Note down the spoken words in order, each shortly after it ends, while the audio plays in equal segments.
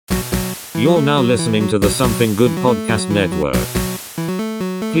You're now listening to the Something Good Podcast Network.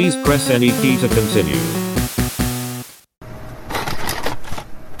 Please press any key to continue.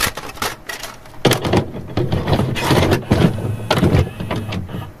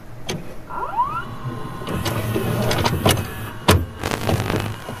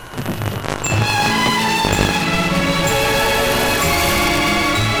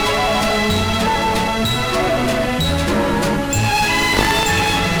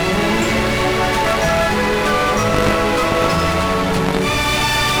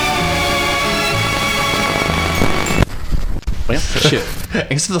 Shit.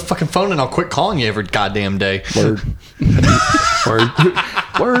 Answer the fucking phone and I'll quit calling you every goddamn day. Word.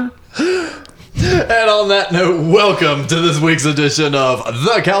 Word. And on that note, welcome to this week's edition of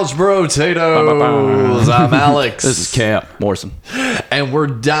The Couch Potatoes. I'm Alex. This is Cap Morrison. And we're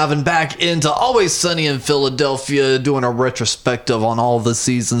diving back into Always Sunny in Philadelphia, doing a retrospective on all the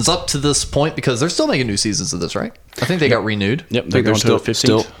seasons up to this point, because they're still making new seasons of this, right? I think they got renewed. Yep, they're going to 15th.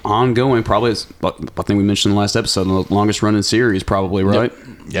 Still ongoing. Probably, I think we mentioned in the last episode, the longest running series, probably, right?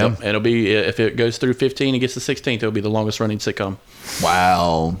 Yep. It'll be, if it goes through 15 and gets to 16th, it'll be the longest running sitcom.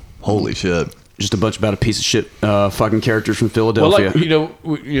 Wow. Holy shit. Just a bunch about a piece of shit fucking characters from Philadelphia. Well,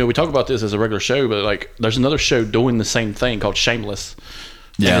 like, we talk about this as a regular show, but like, there's another show doing the same thing called Shameless.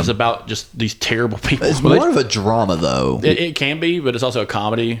 Yeah. And it's about just these terrible people. It's more of a drama, though. It can be, but it's also a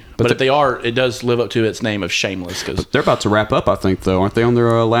comedy. But if they are, it does live up to its name of Shameless. Cause they're about to wrap up, I think, though. Aren't they on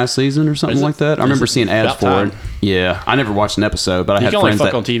their last season or something like that? I remember seeing ads for it. Yeah. I never watched an episode, but I had friends that... You can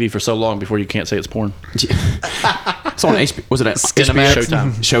only fuck on TV for so long before you can't say it's porn. It's on HBO. Was it at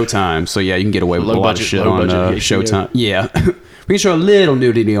Showtime? Showtime. So, yeah, you can get away with a lot of shit on Showtime. Yeah. We can show a little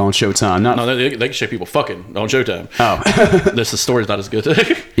nudity on Showtime. No, they can show people fucking on Showtime. Oh. The story's not as good.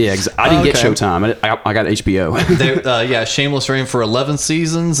 Yeah, I didn't get Showtime. I got HBO. Shameless ran for 11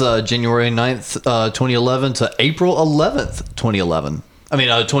 seasons, January 9th, 2011 to April 11th, 2011. I mean,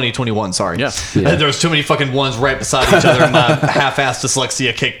 2021, sorry. Yeah. There was too many fucking ones right beside each other, and my half-assed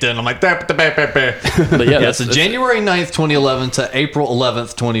dyslexia kicked in. I'm like, But yeah, so January 9th, 2011 to April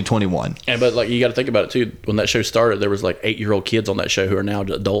 11th, 2021. But like, you got to think about it too. When that show started, there was like 8-year-old kids on that show who are now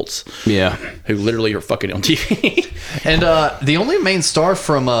adults. Yeah. Who literally are fucking on TV. And the only main star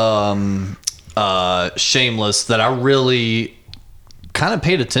from Shameless that I really kind of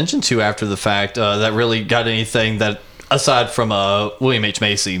paid attention to after the fact, that really got anything that... Aside from William H.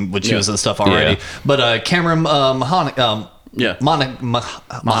 Macy, which he was in stuff already. Yeah. But Cameron Monaghan. Monaghan.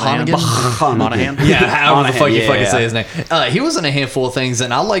 Yeah, however the fuck you fucking say his name. He was in a handful of things,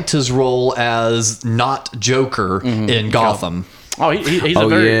 and I liked his role as not Joker in Gotham. Oh, he's a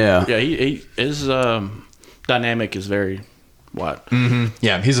very... his dynamic is very what? Mm-hmm.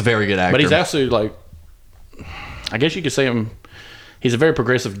 Yeah, he's a very good actor. But he's actually like... I guess you could say him... He's a very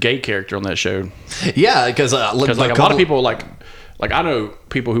progressive gay character on that show. Yeah, because like a lot of people like I know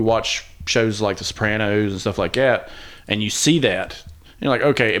people who watch shows like The Sopranos and stuff like that, and you see that, and you're like,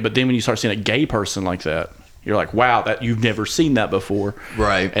 okay, but then when you start seeing a gay person like that, you're like, wow, that you've never seen that before,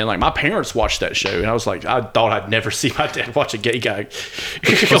 right? And like my parents watched that show, and I was like, I thought I'd never see my dad watch a gay guy on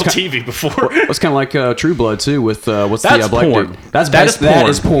TV before. It's kind of like True Blood too, with what's that's the black porn. dude? That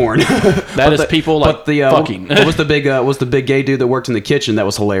is porn. That is people like fucking. What was the big gay dude that worked in the kitchen that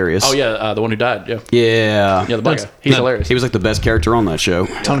was hilarious? Oh yeah, the one who died. Yeah, the black guy. He's hilarious. He was like the best character on that show.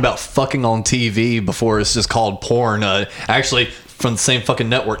 Talking about fucking on TV before it's just called porn. Actually. From the same fucking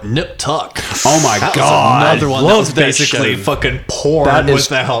network, Nip Tuck. Oh my god! Another one that was basically fucking porn.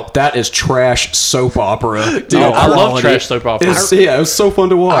 That is trash soap opera. Dude, I love trash soap opera. It was so fun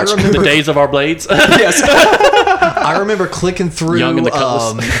to watch. I remember the days of our blades. Yes. I remember clicking through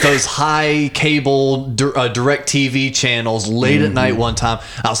those high cable direct TV channels late at night one time.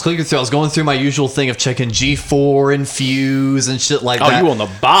 I was going through my usual thing of checking G4 and Fuse and shit like that. Oh, you on the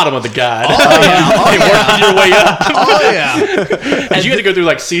bottom of the guide. Oh yeah. Working your way up. Oh yeah. Because you had to go through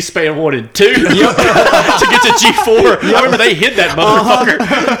like C-SPAN 1 and 2 to get to G4. I remember they hid that motherfucker.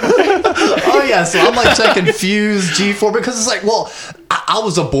 Oh yeah, so I'm like checking Fuse, G4, because it's like, well, I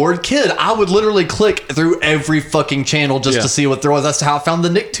was a bored kid. I would literally click through every fucking channel just to see what there was. That's how I found the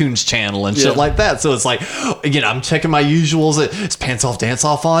Nicktoons channel and shit like that. So it's like, I'm checking my usuals. Is Pants Off, Dance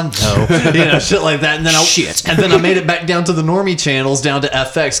Off on? No. Shit like that. And then I made it back down to the normie channels, down to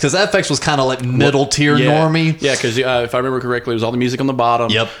FX, because FX was kind of like middle tier normie. Yeah, because if I remember correctly, it was all the music on the bottom.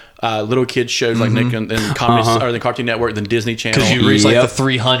 Yep. little kids shows like Nick and Comedy or the Cartoon Network, then Disney Channel. Because you reach like the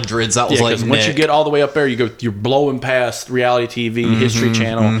 300s. That was like Nick. Once you get all the way up there, you're blowing past reality TV, History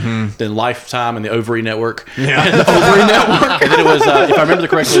Channel, then Lifetime and the Ovary Network. Yeah. And the Ovary Network. And then it was, if I remember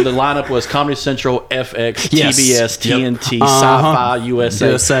correctly, the lineup was Comedy Central, FX, TBS, TNT, Sci-Fi,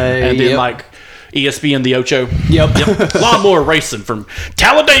 USA, and then like ESPN, the Ocho. Yep. Lawnmower Racing from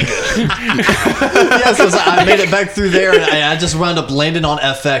Talladega. So I made it back through there, and I just wound up landing on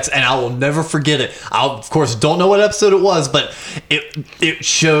FX, and I will never forget it. I, of course, don't know what episode it was, but it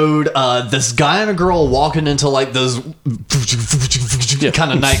showed this guy and a girl walking into like those kind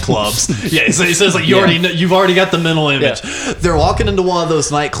of nightclubs. Yeah, so he says like you've already got the mental image. Yeah. They're walking into one of those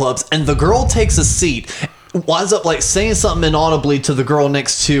nightclubs, and the girl takes a seat. Winds up like saying something inaudibly to the girl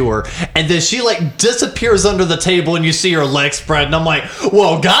next to her, and then she like disappears under the table, and you see her legs spread, and I'm like,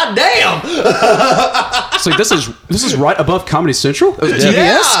 well, goddamn. So this is right above Comedy Central.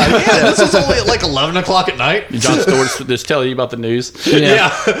 Yeah. This was only at like 11 o'clock at night. Jon Stewart's just telling you about the news. Yeah.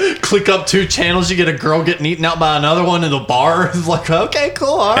 Click up 2 channels, you get a girl getting eaten out by another one in the bar. It's like, okay, cool,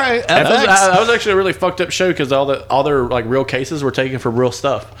 all right. That was actually a really fucked up show because all their like real cases were taken for real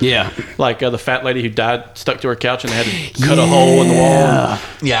stuff. Yeah, like the fat lady who died stuck to her couch and they had to cut a hole in the wall.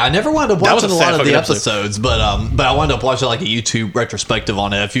 Yeah, I never wound up watching a lot of the episodes, but I wound up watching like a YouTube retrospective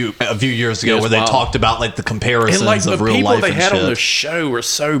on it a few years ago where they talked about like the comparisons of real life and shit. The people they had on the show were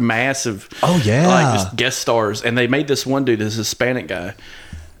so massive. Oh yeah, like just guest stars, and they made this one dude, this Hispanic guy.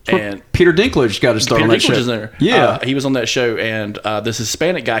 And Peter Dinklage got to start on that show. Is there. Yeah, he was on that show, and this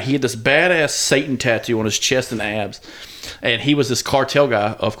Hispanic guy, he had this badass Satan tattoo on his chest and abs, and he was this cartel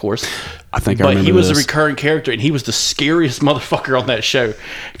guy, of course. I think I remember he was this. a recurring character, and he was the scariest motherfucker on that show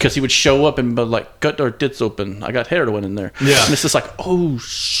because he would show up and be like, "Cut our tits open, I got heroin in there." Yeah, and it's just like, oh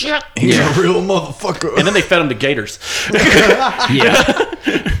shit, he's a real motherfucker. And then they fed him to gators.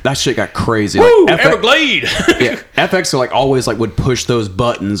 That shit got crazy. Woo, like Everglade. FX like always like would push those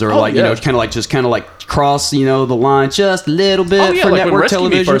buttons or you know kind of like cross the line just a little bit for like network when Rescue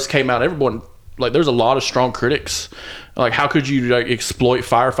television. Me first came out, everyone like there's a lot of strong critics. Like, how could you like exploit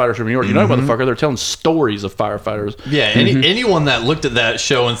firefighters from New York? You know, motherfucker, they're telling stories of firefighters. Yeah, anyone that looked at that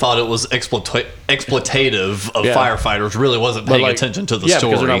show and thought it was exploitative of firefighters really wasn't paying attention to the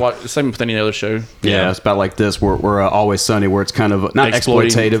story. Because they're not same with any other show. Yeah, it's about like this. We're Always Sunny, where it's kind of not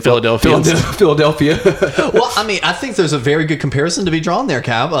exploitative. Philadelphia. Well, I mean, I think there's a very good comparison to be drawn there,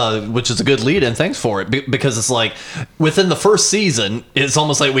 Cab, which is a good lead, and thanks for it, because it's like within the first season, it's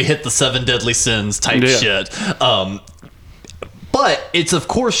almost like we hit the 7 deadly sins type shit. But it's, of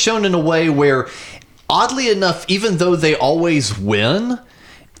course, shown in a way where, oddly enough, even though they always win,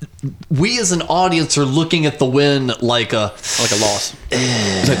 we as an audience are looking at the win like a loss.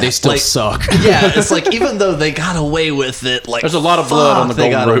 It's like they still suck. Yeah, it's like even though they got away with it, like there's a lot of blood on the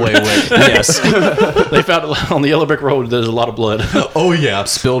Golden Road. Away with it. Yes, they found on the Yellow Brick Road. There's a lot of blood. Oh yeah,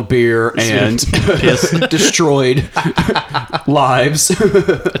 spilled beer and destroyed lives.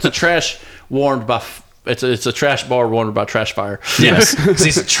 It's a trash warmed by. It's a trash bar warmed by trash fire. Yes,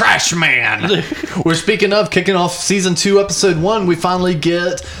 he's a trash man. We're speaking of kicking off season 2, episode 1. We finally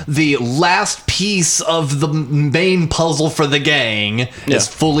get the last piece of the main puzzle for the gang. It's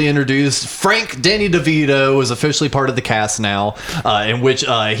fully introduced. Danny Devito is officially part of the cast now, in which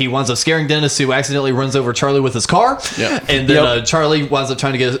he winds up scaring Dennis, who accidentally runs over Charlie with his car. And then Charlie winds up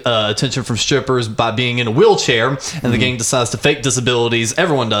trying to get attention from strippers by being in a wheelchair, and the gang decides to fake disabilities.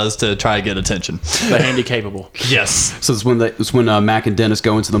 Everyone does to try to get attention. Capable. Yes. So it's when Mac and Dennis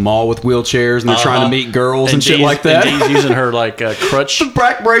go into the mall with wheelchairs and they're trying to meet girls and shit like that. And he's using her like crutch, the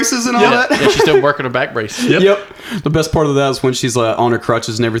back braces and all that. Yeah, she's still working her back brace. Yep. The best part of that is when she's on her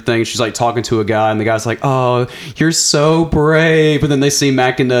crutches and everything. She's like talking to a guy, and the guy's like, "Oh, you're so brave." But then they see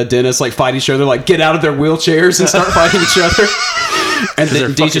Mac and Dennis like fight each other, like get out of their wheelchairs and start fighting each other. And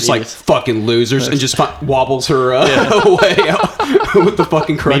then Dee's just like fucking losers and just wobbles her away out with the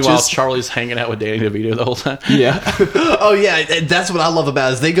fucking crutches. Meanwhile, Charlie's hanging out with Danny DeVito the whole time. Yeah. Oh yeah, that's what I love about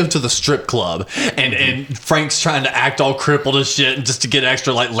it, is they go to the strip club and Frank's trying to act all crippled as shit and just to get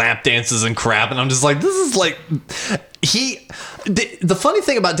extra like lap dances and crap, and I'm just like, this is like the funny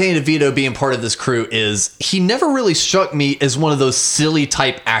thing about Danny DeVito being part of this crew is he never really struck me as one of those silly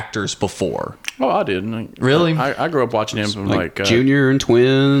type actors before. Oh, I did. Really? I grew up watching him from like Junior and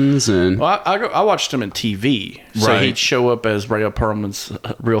Twins, and well, I watched him in TV. So he'd show up as Rhea Perlman's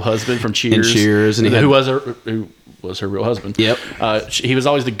real husband from Cheers. And who was her real husband. Yep. He was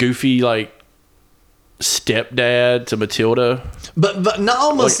always the goofy like stepdad to Matilda, but not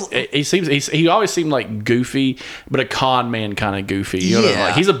almost. Like, he always seemed like goofy, but a con man kind of goofy. You know,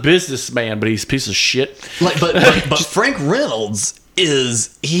 like he's a businessman, but he's a piece of shit. Like, but Frank Reynolds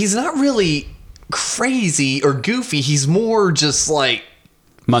is he's not really crazy or goofy. He's more just like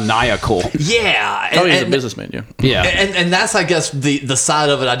maniacal. yeah. Oh, he's a businessman. Yeah. Yeah. And that's, I guess, the side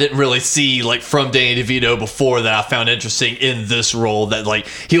of it I didn't really see like from Danny DeVito before that I found interesting in this role, that like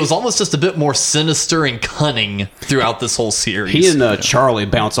he was almost just a bit more sinister and cunning throughout this whole series. He and Charlie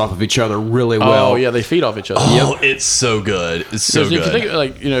bounce off of each other really well. Oh yeah, they feed off each other. Oh, it's so good. It's so good. If you think,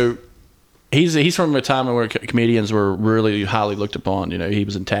 like, you know, he's from a time where comedians were really highly looked upon. You know, he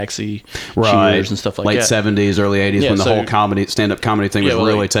was in Taxi, Cheers, and stuff like Late that. Late 70s, early 80s, when the whole stand-up comedy thing was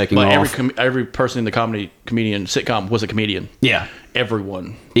really taking off. Every person in the comedian sitcom was a comedian. Yeah.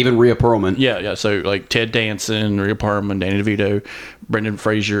 Everyone. Even Rhea Perlman. Yeah. So like Ted Danson, Rhea Perlman, Danny DeVito, Brendan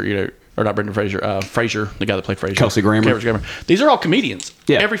Fraser, you know, or not Brendan Fraser, Fraser, the guy that played Fraser. Kelsey Grammer. These are all comedians.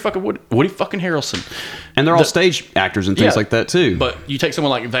 Yeah. Every fucking Woody fucking Harrelson. And they're all stage actors and things like that too. But you take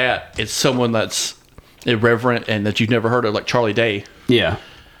someone like that, it's someone that's irreverent and that you've never heard of, like Charlie Day. Yeah.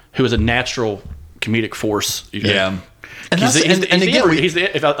 Who is a natural comedic force. You know? Yeah.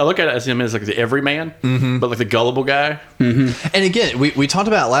 If I look at it as him as like the everyman, but like the gullible guy. Mm-hmm. And again, we talked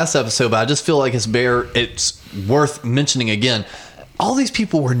about it last episode, but I just feel like it's worth mentioning again. All these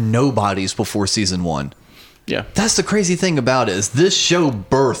people were nobodies before season 1. Yeah. That's the crazy thing about it, is this show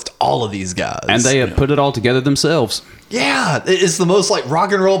birthed all of these guys. And they have put it all together themselves. Yeah, it's the most like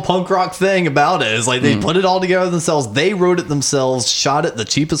rock and roll punk rock thing about it. Is like they put it all together themselves. They wrote it themselves, shot it the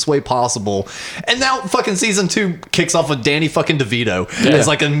cheapest way possible, and now fucking season 2 kicks off with Danny fucking DeVito. Yeah. It's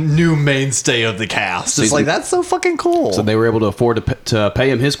like a new mainstay of the cast. It's like that's so fucking cool. So they were able to afford to pay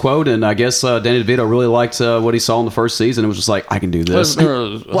him his quote, and I guess Danny DeVito really liked what he saw in the first season. It was just like, I can do this.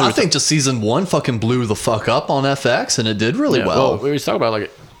 Well, I think just season 1 fucking blew the fuck up on FX, and it did really well. We was talking about like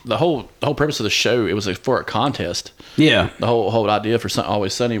the whole premise of the show. It was like for a contest. Yeah. The whole idea for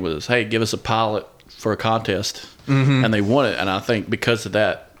Always Sunny was, hey, give us a pilot for a contest, and they won it. And I think because of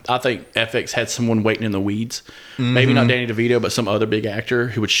that, I think FX had someone waiting in the weeds. Maybe not Danny DeVito, but some other big actor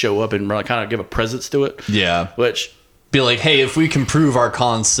who would show up and kind of give a presence to it. Yeah. Which be like, hey, if we can prove our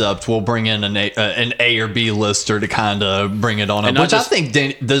concept, we'll bring in an A or B lister to kind of bring it on up. Which I think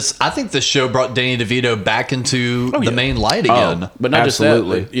this show brought Danny DeVito back into the main light again. But not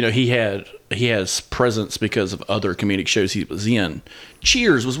Absolutely. just that, you know, he has presence because of other comedic shows he was in.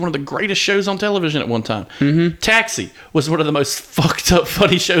 Cheers was one of the greatest shows on television at one time. Taxi was one of the most fucked up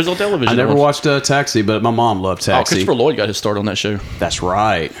funny shows on television. I never watched Taxi, but my mom loved Taxi. Christopher Lloyd got his start on that show. That's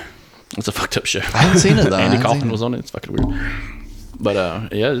right. It's a fucked up show. I haven't seen it though. Andy Kaufman was on it. It's fucking weird.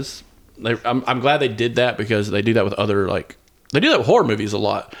 But yeah, I'm glad they did that, because they do that with other, like, they do that with horror movies a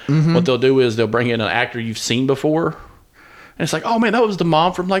lot. What they'll do is they'll bring in an actor you've seen before, and it's like, oh man, that was the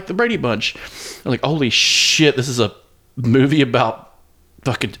mom from like the Brady Bunch. They're like, holy shit, this is a movie about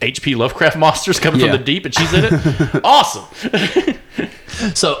fucking H.P. Lovecraft monsters coming from the deep, and she's in it. Awesome.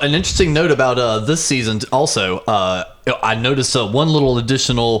 So an interesting note about this season also, I noticed one little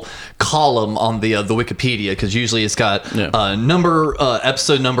additional column on the Wikipedia, because usually it's got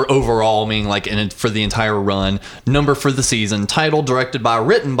episode number overall, meaning like for the entire run, number for the season, title, directed by,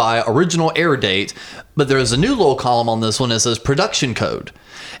 written by, original air date. But there's a new little column on this one that says production code,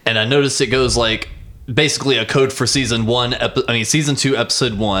 and I noticed it goes like basically a code for season 2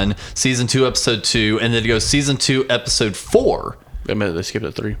 episode 1, season 2 episode 2, and then it goes season 2 episode 4. I mean, they skipped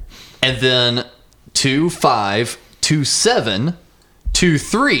it 3. And then 2.5, 2.7,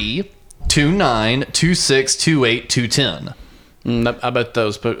 2.3, 2.9, 2.6, 2.8, 2.10. I bet that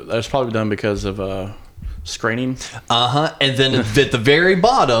was probably done because of screening. And then at the very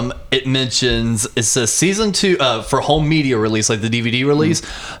bottom, it says season 2 for home media release, like the DVD release.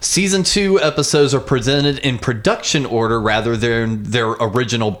 Season 2 episodes are presented in production order rather than their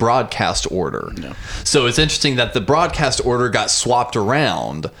original broadcast order. No. So it's interesting that the broadcast order got swapped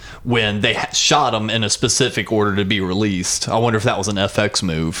around when they shot them in a specific order to be released. I wonder if that was an FX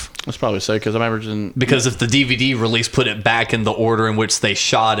move. That's probably so, because I remember because if the DVD release put it back in the order in which they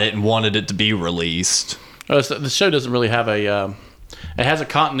shot it and wanted it to be released. The show doesn't really have a. It has a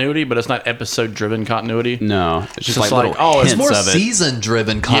continuity, but it's not episode-driven continuity. No, it's just like it's more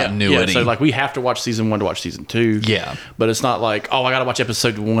season-driven continuity. Yeah, so like we have to watch season 1 to watch season 2. Yeah, but it's not like, I got to watch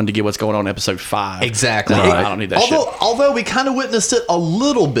episode 1 to get what's going on in episode 5. Exactly. No, I don't need that shit. Although we kind of witnessed it a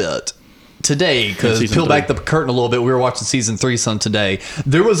little bit today, because peel back the curtain a little bit, we were watching season 3 some today.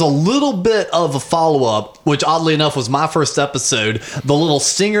 There was a little bit of a follow-up, which oddly enough was my first episode. The little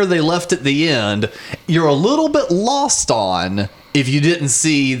stinger they left at the end, you're a little bit lost on if you didn't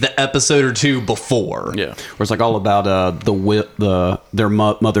see the episode or two before. Yeah. Where it's like all about their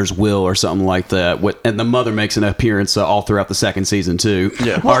mother's will or something like that. And the mother makes an appearance all throughout the second season too.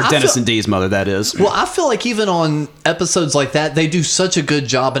 Yeah. Or Dennis and Dee's mother, that is. Well, I feel like even on episodes like that, they do such a good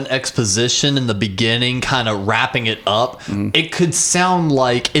job in exposition in the beginning, kind of wrapping it up. It could sound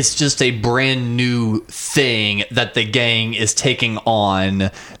like it's just a brand new thing that the gang is taking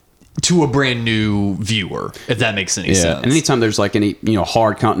on to a brand new viewer, if that makes any sense. And anytime there's like any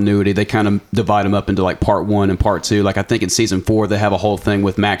hard continuity, they kind of divide them up into like part 1 and part 2. Like I think in season 4 they have a whole thing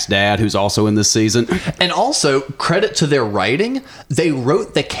with Mac's dad, who's also in this season. And also, credit to their writing, they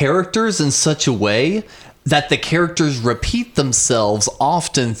wrote the characters in such a way that the characters repeat themselves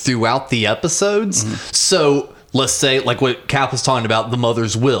often throughout the episodes. So let's say, like what Cap was talking about, the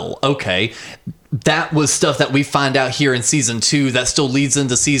mother's will. Okay, that was stuff that we find out here in season 2 that still leads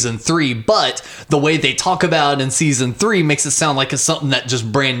into season 3, but the way they talk about it in season 3 makes it sound like it's something that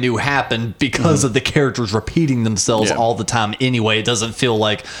just brand new happened because of the characters repeating themselves all the time anyway. It doesn't feel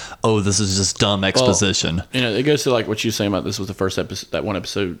like, oh, this is just dumb exposition. Well, it goes to like what you were saying about this was the first episode, that one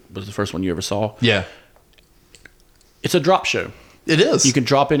episode was the first one you ever saw. Yeah. It's a drop show. It is. You can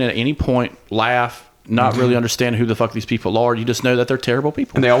drop in at any point, laugh, not really understand who the fuck these people are. You just know that they're terrible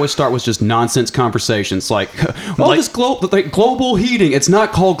people. And they always start with just nonsense conversations like, this global heating. It's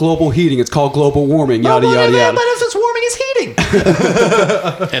not called global heating. It's called global warming. Yada, yada, yada. But if it's warming, it's heating.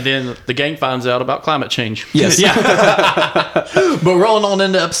 And then the gang finds out about climate change. Yes. But rolling on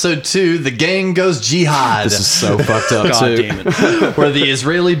into episode 2, the gang goes jihad. This is so fucked up, God too. damn it. Where the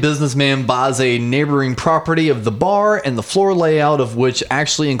Israeli businessman buys a neighboring property of the bar, and the floor layout of which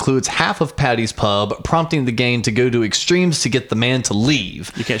actually includes half of Patty's pub, prompting the gang to go to extremes to get the man to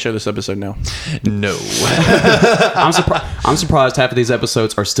leave. You can't show this episode now. No. I'm surprised half of these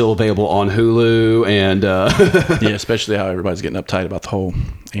episodes are still available on Hulu and Yeah, especially how everybody's getting uptight about the whole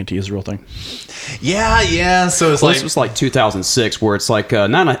anti-Israel thing. Yeah. So it's this was like 2006, where it's like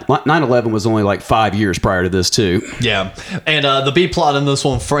 9/11 was only like 5 years prior to this too. yeah. And the B plot in this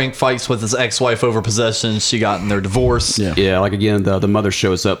one, Frank fights with his ex-wife over possessions she got in their divorce. Yeah, like again, the mother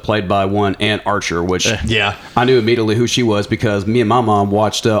shows up, played by one Aunt Archer, which Yeah. I knew immediately who she was because me and my mom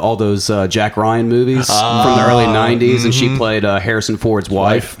watched all those Jack Ryan movies from the early 90s, and she played Harrison Ford's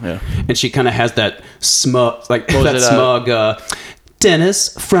wife. Yeah. And she kind of has that smug, like What was that it, smug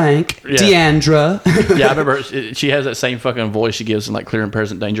Dennis, Frank, Yeah. Deandra. Yeah, I remember she has that same fucking voice she gives in like Clear and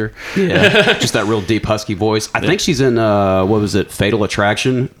Present Danger. Yeah, just that real deep husky voice. I think she's in what was it, Fatal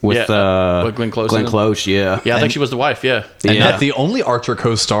Attraction with Glenn Close. Glenn Close, yeah. Yeah, I think she was the wife. Yeah, And Yeah. not the only Archer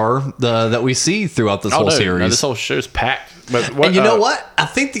co-star that we see throughout this whole series. No, this whole show's packed. But And you know what? I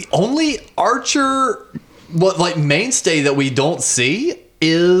think the only Archer, mainstay that we don't see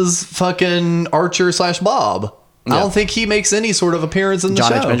is fucking Archer / Bob. I don't think he makes any sort of appearance in the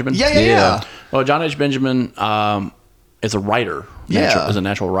John show. H. Benjamin? Yeah. Well, John H. Benjamin is a writer. Is a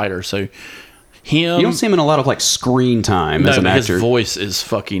natural writer. So him. You don't see him in a lot of like screen time as an but actor. his voice is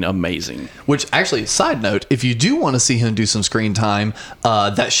fucking amazing. Which actually, side note, if you do want to see him do some screen time,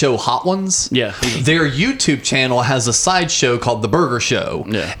 that show Hot Ones, Yeah. their YouTube channel has a side show called The Burger Show.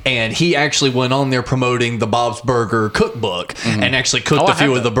 Yeah. And he actually went on there promoting the Bob's Burger cookbook and actually cooked Oh, a I few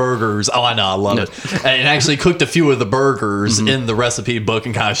have of the burgers. Oh, I know, I love it. And actually cooked a few of the burgers in the recipe book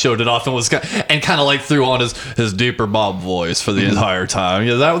and kind of showed it off and kind of like threw on his deeper Bob voice for the entire time.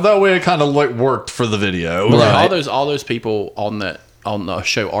 Yeah, that way it kind of like worked for the video. Well, all those people on the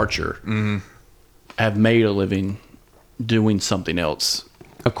show Archer have made a living doing something else.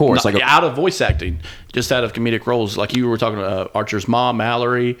 Of course, Not- like out of voice acting, just out of comedic roles. Like you were talking about Archer's mom,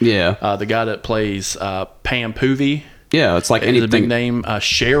 Mallory. Yeah. The guy that plays Pam Poovey. yeah, it's like Is a big anything. name.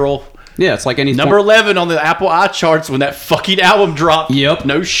 Cheryl. Yeah, it's like any Number 11 on the Apple iCharts when that fucking album dropped. Yep.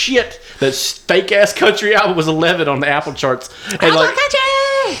 No shit. That fake ass country album was 11 on the Apple charts. And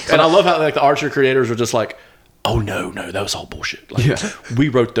and I love how like the Archer creators were just like, oh no, that was all bullshit. Like, we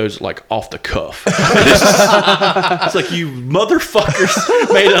wrote those like off the cuff. It's like you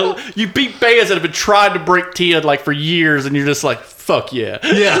motherfuckers you beat bands that have been trying to break 10 like for years, and you're just like, fuck yeah.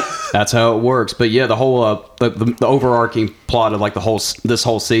 Yeah. That's how it works. But yeah, the whole the overarching plot of like this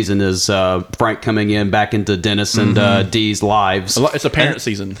whole season is Frank coming in back into Dennis and Dee's lives. It's a parent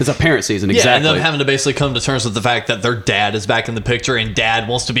season. It's a parent season, Yeah, exactly. and them having to basically come to terms with the fact that their dad is back in the picture, and dad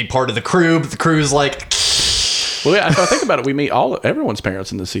wants to be part of the crew, but the crew's like, Well, yeah, if I think about it, we meet everyone's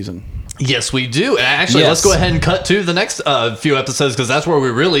parents in this season. Yes, we do. And actually, let's go ahead and cut to the next few episodes because that's where we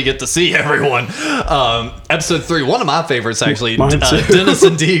really get to see everyone. Episode 3, one of my favorites, actually. Dennis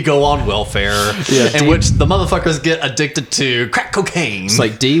and Dee go on welfare, in which the motherfuckers get addicted to crack cocaine. It's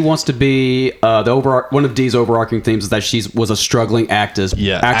like Dee wants to be one of Dee's overarching themes is that she was a struggling actress,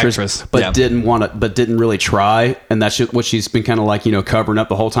 but didn't really try, and that's what she's been kind of like covering up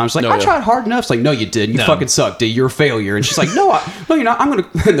the whole time. She's like, I tried hard enough. It's like, no, you didn't. You fucking suck, Dee. You're a failure. And she's like, no, you're not. I'm gonna.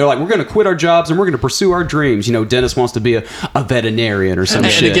 And they're like, we're gonna quit our jobs and we're going to pursue our dreams. Dennis wants to be a veterinarian or some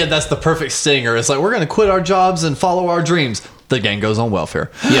shit. And again, that's the perfect stinger. It's like, we're going to quit our jobs and follow our dreams. The gang goes on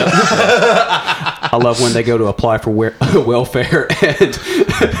welfare. Yeah. I love when they go to apply for welfare and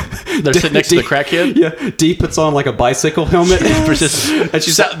they're sitting next to the crackhead. Yeah. Dee puts on like a bicycle helmet. And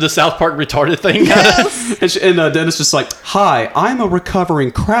she's the South Park retarded thing. Yes. and Dennis just like, hi, I'm a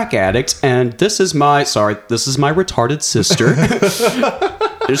recovering crack addict and this is my retarded sister.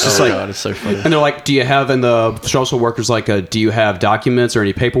 It's just God, it's so funny. And they're like, do you have, and the social worker's like, do you have documents or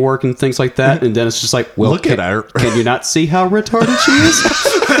any paperwork and things like that? And Dennis just like, well, look at her. Can you not see how retarded she is?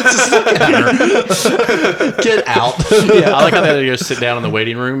 Just look at her. Get out. Yeah, I like how they had to go sit down in the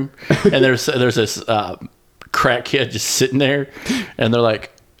waiting room, and there's this crack kid just sitting there, and they're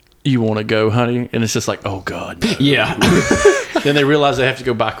like, you want to go, honey? And it's just like, oh God. No. Yeah. Then they realize they have to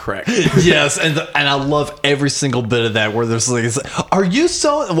go buy crack. Yes, and I love every single bit of that where there's like, are you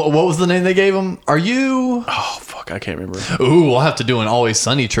so... What was the name they gave him? Are you... Oh, fuck, I can't remember. Ooh, we'll have to do an Always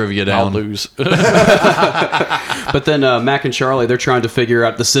Sunny trivia down. I'll lose. But then Mac and Charlie, they're trying to figure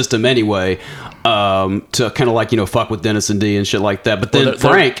out the system anyway to kind of like, fuck with Dennis and Dee and shit like that. But then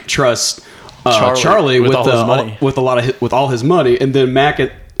Frank trusts Charlie with all his money, and then Mac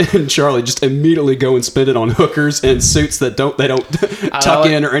and Charlie just immediately go and spend it on hookers and suits that don't tuck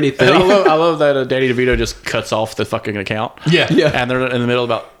in or anything. I love that Danny DeVito just cuts off the fucking account. Yeah. And they're in the middle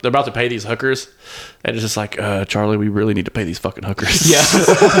they're about to pay these hookers, and it's just like, Charlie, we really need to pay these fucking hookers. Yeah.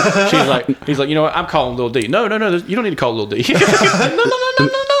 He's like, you know what? I'm calling Lil D. No, you don't need to call Lil D.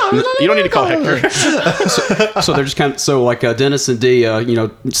 No. You don't need to call Hector. So they're just kind of like Dennis and Dee,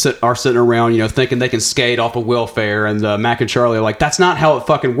 are sitting around, thinking they can skate off of welfare, and Mac and Charlie are like, that's not how it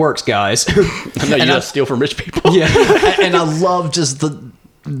fucking works, guys. No, you gotta steal from rich people. Yeah. And I love just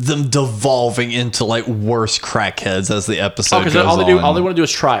them devolving into like worse crackheads as the episode goes on. All they want to do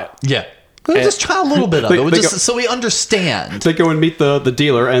is try it. Yeah. Just try a little bit of it, so we understand. They go and meet the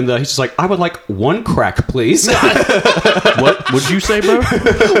dealer, and he's just like, I would like one crack, please. What would you say, bro?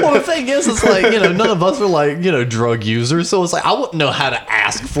 Well, the thing is, it's like, none of us are like, drug users, so it's like, I wouldn't know how to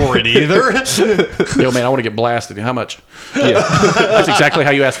ask for it either. Yo, man, I want to get blasted. How much? Yeah. That's exactly how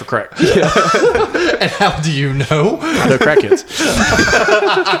you ask for crack. Yeah. And how do you know? I know crackheads.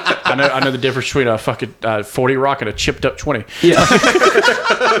 I know the difference between a fucking 40 rock and a chipped up 20. Yeah.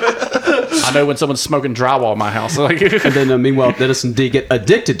 I know when someone's smoking drywall in my house. And then, meanwhile, Dennis and Dee get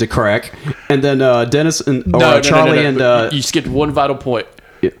addicted to crack, and then Dennis and Charlie and you skipped one vital point.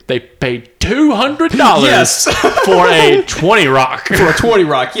 Yeah. They paid $200 for a 20 rock. For a 20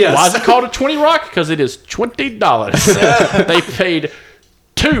 rock, yes. Why is it called a 20 rock? Because it is $20. They paid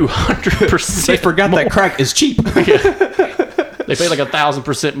 200%. They forgot that crack is cheap. Yeah. They paid like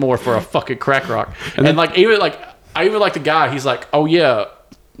 1,000% more for a fucking crack rock. And then I even like the guy. He's like, oh yeah.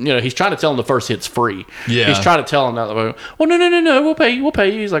 He's trying to tell him the first hit's free. Yeah. He's trying to tell him that. Well, no. We'll pay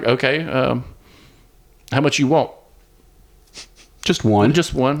you. He's like, okay. How much you want? Just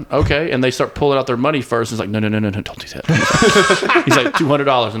one. Okay. And they start pulling out their money first. It's like, no, don't do that. He's like,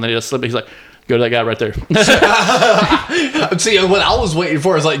 $200. And then he just slip. He's like, go to that guy right there. See, what I was waiting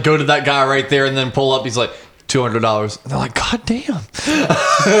for is like, go to that guy right there and then pull up. He's like, $200. And they're like, God damn.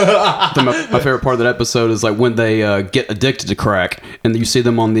 My favorite part of that episode is like when they get addicted to crack, and you see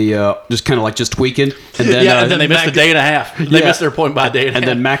them on the just kind of like just tweaking, and then and then they missed a day and a half. They missed their point by a day and a half. And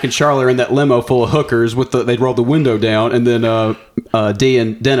then Mac and Charlie are in that limo full of hookers they roll the window down, and then Dee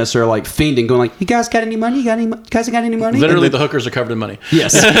and Dennis are like fiending, going like, "You guys got any money? You guys got any money?" Literally, the hookers are covered in money.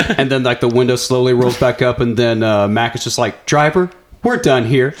 Yes. And then like the window slowly rolls back up, and then Mac is just like, "Driver, we're done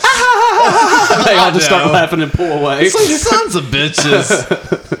here." They all just start laughing and pull away. It's like, sons of bitches.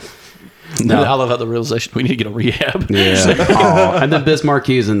 No, I love how the realization we need to get a rehab. Yeah. And then Biz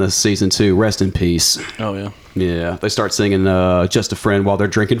Marquis in this season 2. Rest in peace. Oh yeah. Yeah. They start singing "Just a Friend" while they're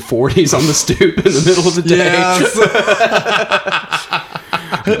drinking 40s on the stoop in the middle of the day. Yes.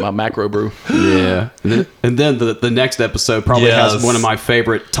 My macro brew. Yeah. And then the next episode probably has one of my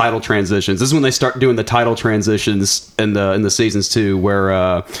favorite title transitions. This is when they start doing the title transitions in the seasons 2, where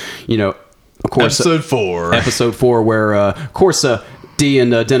of course episode 4 where of course Dee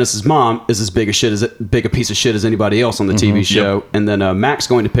and Dennis's mom is as big a piece of shit as anybody else on the TV show. And then Mac's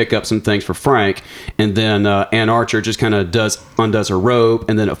going to pick up some things for Frank, and then Ann Archer just kind of undoes her robe,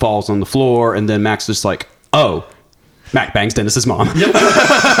 and then it falls on the floor, and then Mac's just like, oh, Mac bangs Dennis's mom. Yep.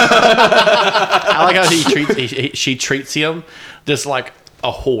 I like how she treats him just like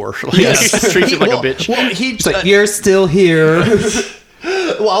a whore. Like, Yes. he treats him like a bitch. Well, She's like, you're still here.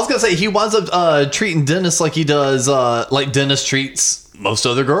 Well, I was gonna say he winds up treating Dennis like he does, like Dennis treats most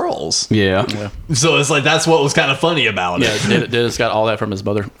other girls. Yeah. So it's like that's what was kind of funny about it. Yeah, Dennis got all that from his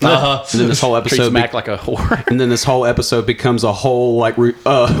mother. Uh-huh. And then this whole Treats episode Mac like a whore. And then this whole episode becomes a whole like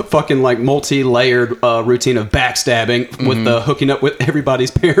fucking like multi-layered routine of backstabbing with hooking up with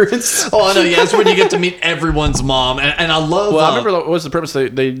everybody's parents. Oh, I know. Yeah, that's when you get to meet everyone's mom, and I love. Well, I remember what was the premise? They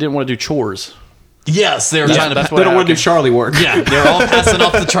didn't want to do chores. Yes, they were trying to. that's They don't want to do Charlie work. Yeah, they're all passing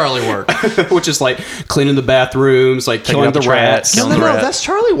off the Charlie work. Which is like cleaning the bathrooms, like killing out the the trash, rats. killing No, the rat. that's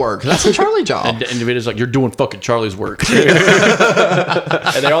Charlie work. That's a Charlie job. And Devito's like, you're doing fucking Charlie's work.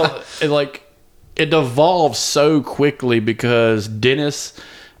 And they all, it devolves so quickly because Dennis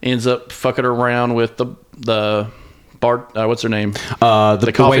ends up fucking around with the what's her name?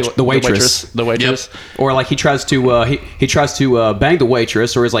 The waitress. The waitress. Or like he tries to bang the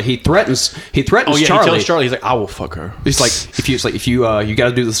waitress, or is like he threatens Oh yeah, Charlie. he tells Charlie, he's like, I will fuck her. He's like, if you got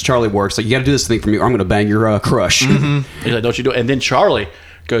to do this Charlie works, like you got to do this thing for me, or I'm going to bang your crush. He's like, don't you do it? And then Charlie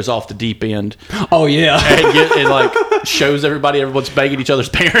goes off the deep end Oh yeah. and like shows everyone's banging each other's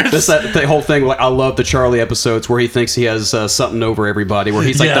parents. That's the whole thing. Like I love the Charlie episodes where he thinks he has something over everybody, where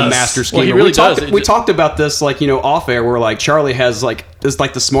he's like the Yes. master schemer. Well, he really does. We talked about this like off air, where like Charlie is like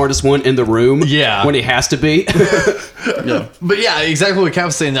the smartest one in the room. Yeah. When he has to be. Yeah. But yeah, exactly what Cap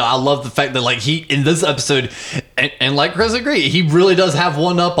was saying. Though I love the fact that like he in this episode, and like Chris agreed, he really does have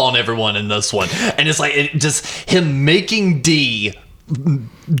one up on everyone in this one, and it's like just him making Dee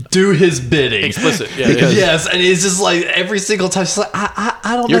do his bidding. Explicit. Yeah. Yes, and it's just like every single time she's like,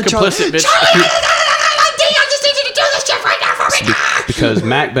 I don't You're know, Charlie. complicit, bitch. Charlie, I just need you to do this shit right now for me. Because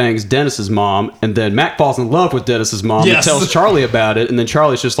Mac bangs Dennis's mom, and then Mac falls in love with Dennis's mom and Yes. tells Charlie about it, and then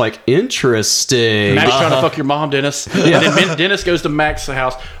Charlie's just like, interesting. Mac's trying to fuck your mom, Dennis. And then Dennis goes to Mac's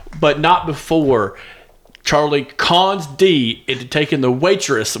house, but not before Charlie cons Dee into taking the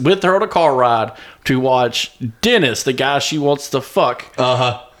waitress with her on a car ride to watch Dennis, the guy she wants to fuck,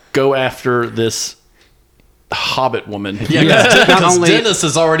 go after this hobbit woman. Yeah, because only- Dennis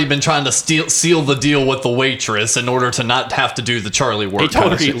has already been trying to seal the deal with the waitress in order to not have to do the Charlie work. He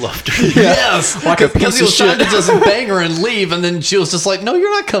told her kind of he shit. loved her. Yes, Like a because piece he was of trying shit. to just bang her and leave, and then she was just like, "No,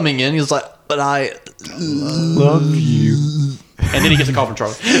 you're not coming in." He was like, "But I Love you. And then he gets a call from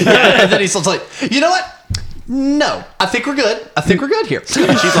Charlie. and then he's like, "You know what? No, I think we're good. I think we're good here."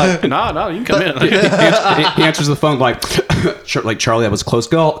 And she's like, no, you can come in. He answers the phone like Charlie, that was a close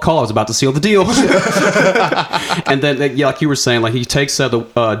call. I was about to seal the deal. And then, yeah, like you were saying, like he takes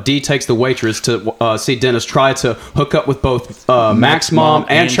Dee takes the waitress to see Dennis try to hook up with both Mac's mom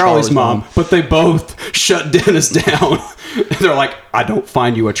and Charlie's mom, but they both shut Dennis down. They're like, I don't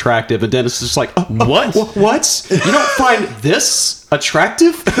find you attractive, and Dennis is just like, What? What? You don't find this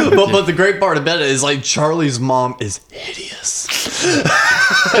attractive? But the great part about it is like Charlie's mom is hideous.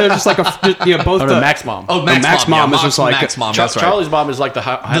 They're just like both Oh, the no, Mac's mom. Oh, Mac's mom is just like Max mom. That's right. Charlie's mom is like the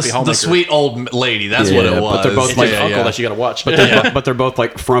happy The homemaker. sweet old lady. That's Yeah, what it was. but they're both It's like his uncle that you got to watch. but they're both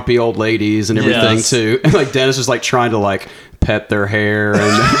like frumpy old ladies and everything Yes. too. And like Dennis is like trying to like pet their hair and,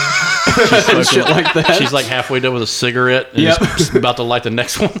 and shit like that. She's like halfway done with a cigarette and Yep. is about to light the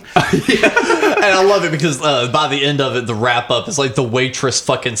next one. And I love it because by the end of it, the wrap up is like the waitress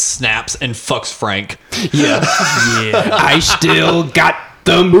fucking snaps and fucks Frank. yeah. I still got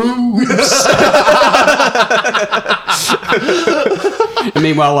the moves. And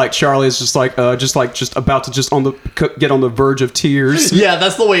meanwhile, like Charlie is just about to get on the verge of tears. Yeah,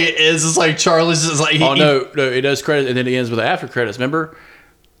 that's the way it is. It's like Charlie's just like, Oh no, it does credit, and then it ends with the after credits. Remember,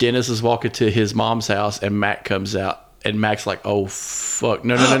 Dennis is walking to his mom's house, and Mac comes out, and Mac's like, "Oh fuck,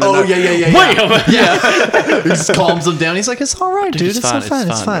 no." Oh yeah. Wait, Yeah. He just calms him down. He's like, "It's all right, dude. It's fine, all fine.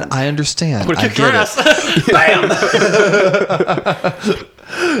 it's It's fine, fine. I understand. I'm gonna I kick your get ass." it."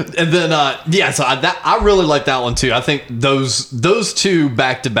 And then so I really like that one too. I think those two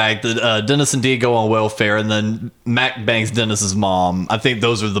back to back, the Dennis and Dee go on welfare, and then Mac bangs Dennis's mom. I think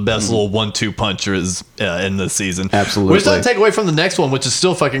those are the best little 1-2 punchers in this season. Absolutely. Which doesn't take away from the next one, which is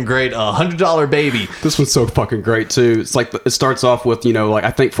still fucking great. $100 Baby. This one's so fucking great too. It's like it starts off with like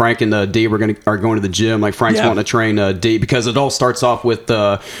I think Frank and Dee are going to the gym. Like Frank's Yeah. wanting to train Dee because it all starts off with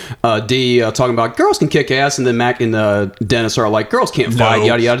Dee talking about girls can kick ass, and then Mac and Dennis are like girls can't fight,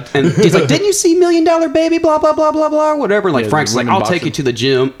 yada yada. Yeah, and he's like, "Didn't you see $1 Million Baby?" Blah blah blah blah blah, whatever. Like Frank's like, "I'll take you to the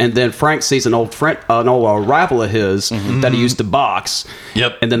gym," and then Frank sees an old friend, an old rival of his that he used to box.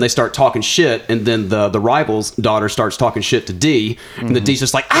 Yep. And then they start talking shit, and then the rival's daughter starts talking shit to D, and the D's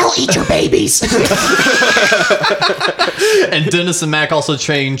just like, "I'll eat your babies." And Dennis and Mac also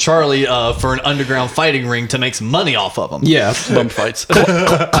train Charlie for an underground fighting ring to make some money off of them. Yeah, Bum fights.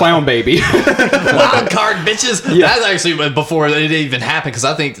 clown baby. Wild card, bitches. That's actually before it even happened, because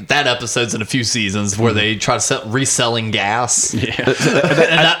I think that episode's in a few seasons where they try to sell reselling gas. Yeah.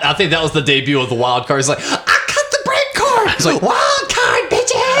 And I think that was the debut of the wild card. It's like, I cut the brake cord. It's like, wild card,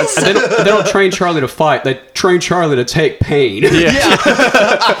 bitches. And they don't train Charlie to fight. They train Charlie to take pain. Yeah.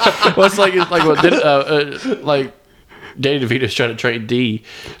 Well, it's like what like Danny Devito's trying to train D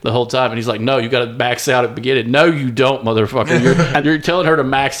the whole time, and he's like, "No, you got to max out at the beginning." No, you don't, motherfucker. You're telling her to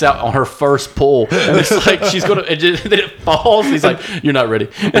max out on her first pull, and it's like she's gonna. And then it falls. And he's like, "You're not ready."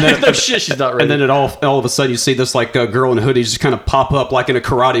 And then no shit, she's not ready. And then all of a sudden you see this like girl in a hoodie just kind of pop up like in a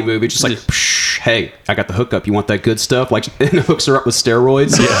karate movie, just like, Psh, "Hey, I got the hookup. You want that good stuff?" Like, and hooks her up with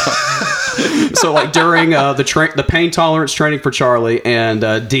steroids. Yeah. So like during the pain tolerance training for Charlie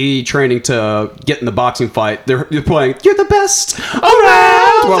and D training to get in the boxing fight, they're playing "You're the best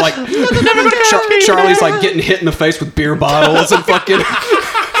around." Well, like Charlie's like getting hit in the face with beer bottles and fucking.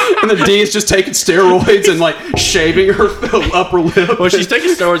 And the D is just taking steroids and like shaving her upper lip. Well, she's taking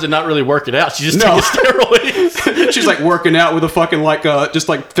steroids and not really working out. She's just taking steroids. She's like working out with a fucking like just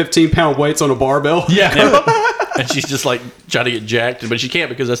like 15-pound weights on a barbell. Yeah. And she's just like trying to get jacked, but she can't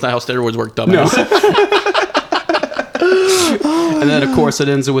because that's not how steroids work, dumbass. And then of course it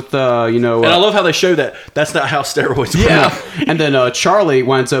ends with and I love how they show that that's not how steroids work. Yeah. And then Charlie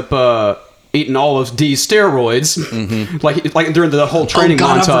winds up eating all of D's steroids, like during the whole training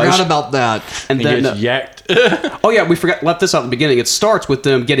montage. I forgot about that. And He then gets yacked. oh yeah, we left this out at the beginning. It starts with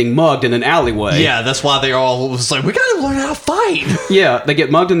them getting mugged in an alleyway. Yeah, that's why they all was like, we gotta learn how to fight. Yeah, they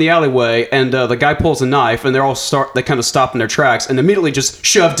get mugged in the alleyway, and the guy pulls a knife, and they kind of stop in their tracks, and immediately just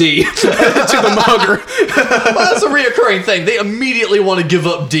shove D to the mugger. Well, that's a reoccurring thing. They immediately want to give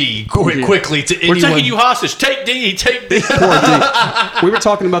up D quickly to anyone. We're taking you hostage. Take D. Take D. Poor D. We were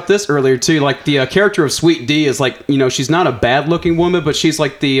talking about this earlier too. Like the character of Sweet D is like, she's not a bad-looking woman, but she's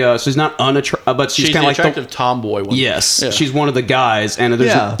like she's not unattractive, but she's kind of like attractive tomboy one. Yes, yeah. She's one of the guys, and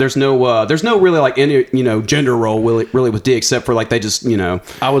there's no really like any gender role really with D except for like they just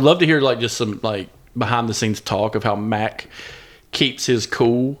I would love to hear like just some like behind the scenes talk of how Mac keeps his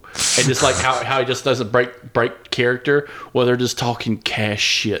cool and just like how he just doesn't break character while they're just talking cash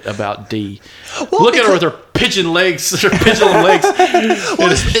shit about D. Well, look at her with her pigeon legs, her pigeon legs.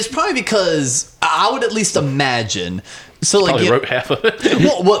 Well, it's probably because I would at least imagine. So like, probably wrote half of it.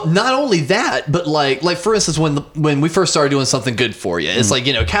 well, not only that, but like for instance, when we first started doing something good for you, it's like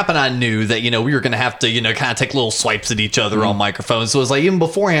Cap and I knew that we were gonna have to kind of take little swipes at each other on microphones. So it was like even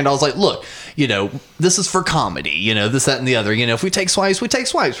beforehand, I was like, look, this is for comedy, this, that, and the other. If we take swipes, we take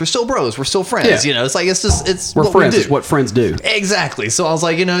swipes. We're still bros. We're still friends. Yeah. It's like it's we're what friends. We do. It's what friends do. Exactly. So I was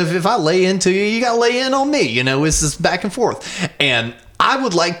like, if I lay into you, you gotta lay in on me. It's just back and forth. And I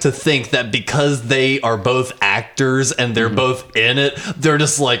would like to think that because they are both actors and they're both in it, they're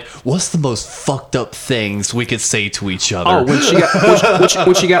just like, what's the most fucked up things we could say to each other? Oh, when Caitlin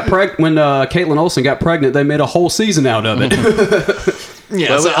Olsen got pregnant, they made a whole season out of it.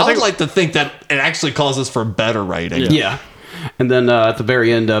 Yeah, so I would like to think that it actually causes for better writing. Yeah. And then at the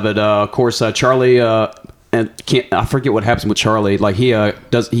very end of it, of course, Charlie and I forget what happens with Charlie. Like he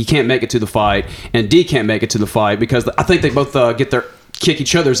can't make it to the fight, and D can't make it to the fight because I think they both kick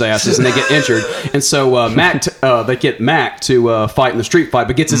each other's asses and they get injured. And so they get Mac to fight in the street fight,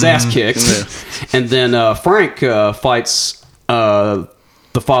 but gets his ass kicked. Yeah. And then Frank fights the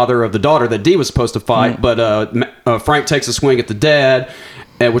father of the daughter that D was supposed to fight, but Frank takes a swing at the dad,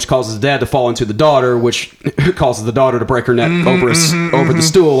 which causes the dad to fall into the daughter, which causes the daughter to break her neck over the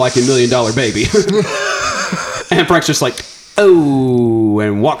stool like a $1 Million Baby. And Frank's just like, oh,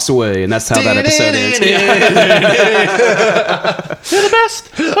 and walks away, and that's how that episode ends. You're the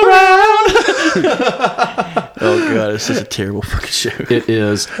best around. Oh god, it's such a terrible fucking show. It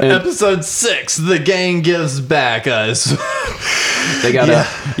is. And Episode 6, the gang gives back us. They got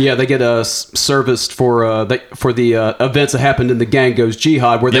they get serviced for the events that happened in the Gang Goes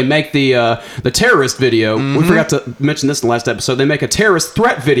Jihad, where they make the terrorist video. We forgot to mention this in the last episode. They make a terrorist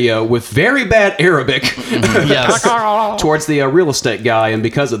threat video with very bad Arabic. Yes. Towards the real estate guy, and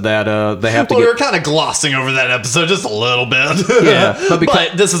because of that, they have to. We were kind of glossing over that episode just a little bit. Yeah,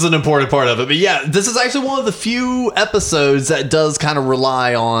 but this is an important part of it. But yeah, this is actually one of the few episodes that does kind of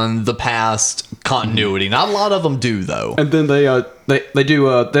rely on the past continuity. Not a lot of them do, though. And then they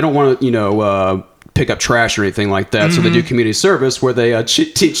do they don't want to pick up trash or anything like that, so they do community service where they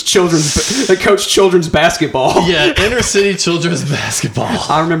teach they coach children's basketball. Yeah, inner city children's basketball.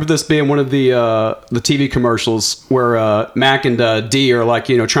 I remember this being one of the TV commercials where Mac and D are like,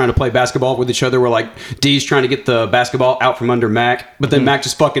 trying to play basketball with each other, where like D's trying to get the basketball out from under Mac, but then Mac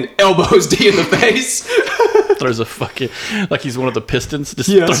just fucking elbows D in the face. Throws a fucking, like he's one of the Pistons. Just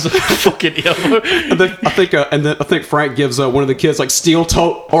Yes. throws a fucking elbow. And then I think Frank gives one of the kids like steel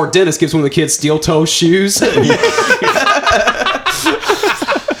toe, or Dennis gives one of the kids steel toe shoes.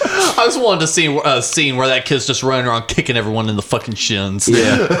 I just wanted to see a scene where that kid's just running around kicking everyone in the fucking shins.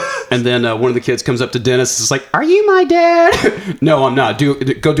 Yeah. And then one of the kids comes up to Dennis and is like, "Are you my dad?" "No, I'm not.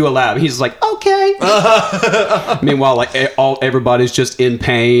 Go do a lab." He's like, "Okay." Meanwhile, like everybody's just in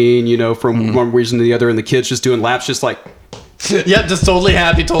pain, from one reason to the other, and the kid's just doing laps, just like. Yep, just totally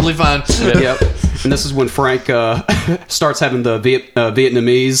happy, totally fine. Yep. And this is when Frank starts having the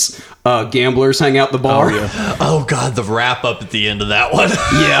Vietnamese gamblers hang out the bar. Oh god, the wrap up at the end of that one.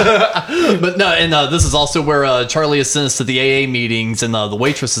 Yeah. But no, and this is also where Charlie is sent to the AA meetings, and the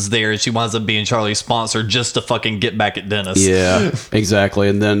waitress is there, and she winds up being Charlie's sponsor just to fucking get back at Dennis. Yeah, exactly.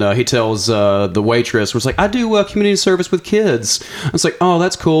 And then he tells the waitress, was like, "I do community service with kids." It's like, "Oh,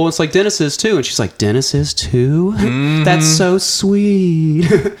 that's cool." It's like, "Dennis is too." And she's like, "Dennis is too? That's so sweet."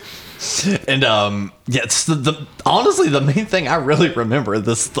 And yeah, it's honestly the main thing I really remember,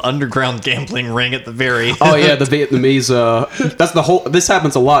 the underground gambling ring at the very Oh yeah, the Vietnamese. That's the whole. This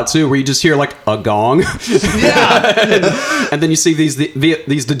happens a lot too, where you just hear like a gong. Yeah. And then you see these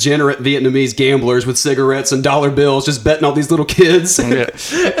degenerate Vietnamese gamblers with cigarettes and dollar bills just betting all these little kids. And then,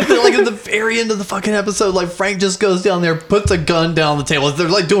 like at the very end of the fucking episode, like Frank just goes down there, puts a gun down on the table. They're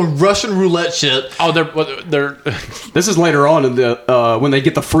like doing Russian roulette shit. Oh, they're This is later on in the when they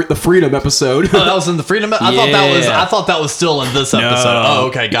get the freedom episode. Oh, that was in the Freedom. I thought that was still in this episode. Oh,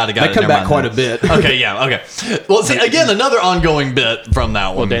 okay, got it. They come back quite a bit. Okay, yeah, okay. Well, see, again, another ongoing bit from that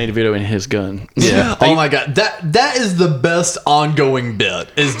one. well, Danny DeVito and his gun. Yeah. Oh my god, that is the best ongoing bit.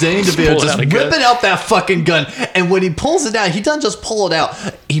 Is Danny DeVito pulling just out a gun. whipping out that fucking gun, and when he pulls it out, he doesn't just pull it out.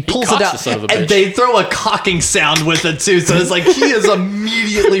 He pulls it cocks out, the son of a and bitch. they throw a cocking sound with it too. So it's like he is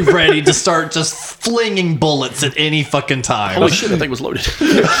immediately ready to start just flinging bullets at any fucking time. Holy shit, that thing was loaded.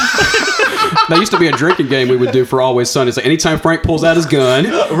 That used to be a drinking game we would do for Always Sunny. It's like anytime Frank pulls out his gun,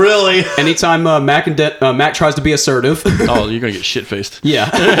 Really? anytime Mac tries to be assertive. Oh, you're gonna get shit faced. Yeah.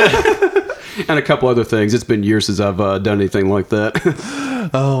 And a couple other things. It's been years since I've done anything like that.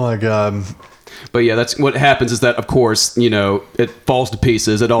 Oh my god. But yeah, that's what happens is that, of course, it falls to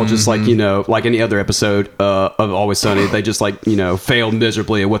pieces. It all just like any other episode of Always Sunny, they just fail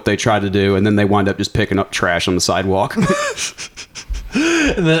miserably at what they try to do, and then they wind up just picking up trash on the sidewalk.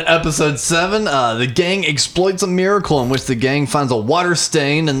 And then episode 7, the gang exploits a miracle in which the gang finds a water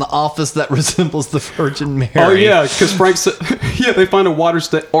stain in the office that resembles the Virgin Mary. Oh yeah, because Frank said, yeah, they find a water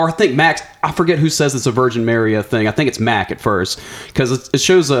stain, or I think Max. I forget who says it's a Virgin Mary thing. I think it's Mac at first, because it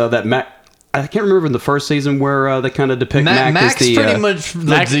shows that Mac. I can't remember in the first season where they kind of depict Mac Mac's as the pretty much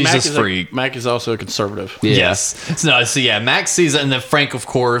the Jesus freak. Mac is also a conservative. Yeah. Yes. So yeah, Max sees it, and then Frank, of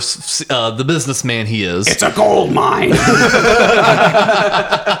course, the businessman he is, It's a gold mine.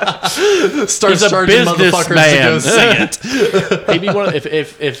 starts He's a charging motherfuckers to go businessman. sing it. He'd be one of,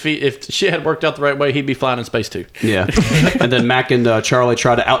 if shit had worked out the right way, he'd be flying in space too. Yeah. And then Mac and Charlie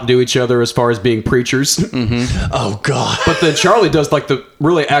try to outdo each other as far as being preachers. Oh god. But then Charlie does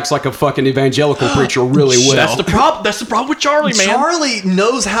really acts like a fucking evangelical preacher really well. That's the problem. That's the problem with Charlie, man. Charlie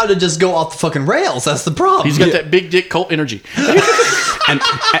knows how to just go off the fucking rails. That's the problem. He's got that big dick cult energy. and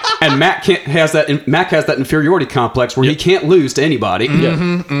Mac has that inferiority complex where he can't lose to anybody.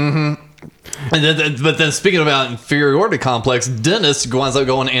 And but then speaking about inferiority complex, Dennis winds up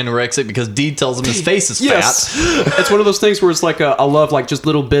going anorexic because Dee tells him his face is Yes. fat. It's one of those things where it's like I love like just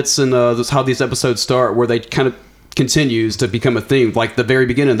little bits in how these episodes start, where they kind of continues to become a theme. Like the very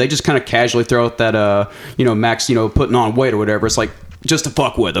beginning, they just kind of casually throw out that Max putting on weight or whatever. It's like just to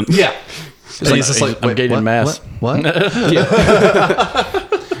fuck with him. Yeah. Like, He's just like, I'm wait, gaining what? mass. What? It's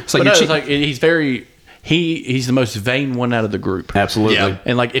like But no, you're it's like he's very he's the most vain one out of the group. absolutely. Yeah.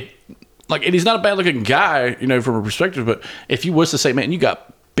 And and he's not a bad looking guy, from a perspective, but if you was to say, man, you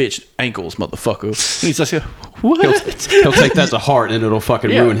got bitch ankles, motherfucker. And he's like, what? He'll take that to heart and it'll fucking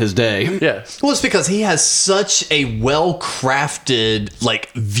ruin his day. Yeah. Well, it's because he has such a well-crafted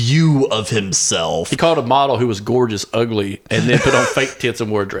view of himself. He called a model who was gorgeous ugly and then put on fake tits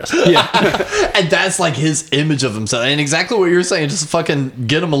and wore a dress. Yeah. And that's like his image of himself. And exactly what you're saying, just fucking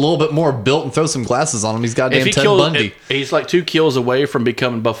get him a little bit more built and throw some glasses on him. He's goddamn Ted Bundy. He's like 2 kills away from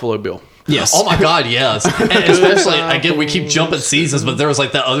becoming Buffalo Bill. Yes. Oh my God, yes. And especially, again, we keep jumping seasons, but there was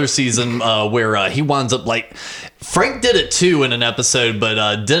like that other season where he winds up like, Frank did it too in an episode,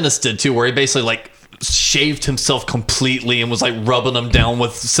 but Dennis did too, where he basically like shaved himself completely and was like rubbing down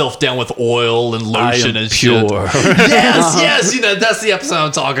with oil and lotion and pure. shit. Yes, that's the episode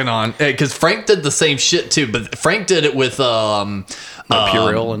I'm talking on. Because Frank did the same shit too, but Frank did it with Purell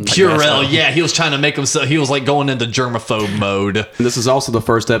and Purell. Yeah, he was trying to make himself. He was like going into germaphobe mode. And this is also the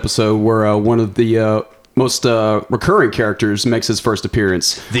first episode where one of the most recurring characters makes his first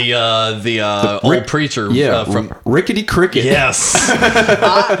appearance. The old preacher, from Rickety Cricket. Yes,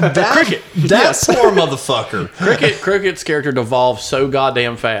 Cricket. That poor motherfucker. Cricket's character devolved so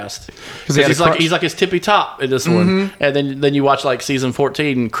goddamn fast because he's like his tippy top in this one, and then you watch like season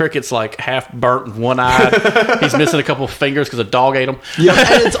 14. Cricket's like half burnt, one eye. He's missing a couple of fingers because a dog ate him. Yeah,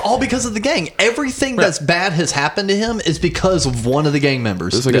 and it's all because of the gang. Everything that's bad has happened to him is because of one of the gang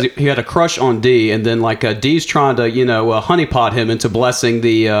members. It's like he had a crush on D, and then like D's trying to honeypot him into blessing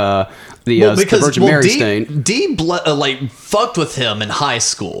the Virgin Mary stain. D fucked with him in high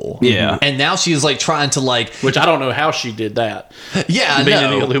school. Yeah, and now she's like trying to like, which I don't know how she did that. Yeah,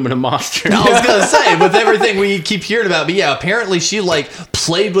 being the aluminum monster. I was gonna say with everything we keep hearing about, but yeah, apparently she like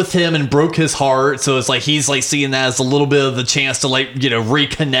played with him and broke his heart. So it's like he's like seeing that as a little bit of the chance to like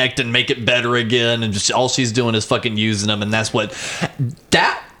reconnect and make it better again. And just all she's doing is fucking using him, and that's what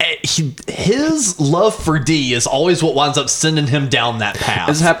his love for D is always what winds up sending him down that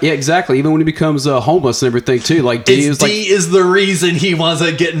path. Yeah, exactly. Even when he becomes homeless and everything too, like D is the reason he winds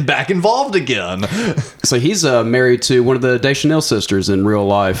up getting back involved again. So he's married to one of the Deschanel sisters in real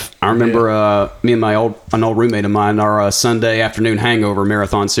life. I remember me and an old roommate of mine, our Sunday afternoon hangover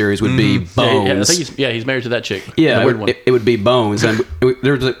marathon series would be Bones. I think he's married to that chick. Yeah, the weird one. It would be Bones, and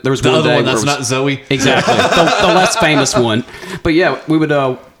there was the one other day one that's not Zoe. Exactly, the less famous one. But yeah, we would.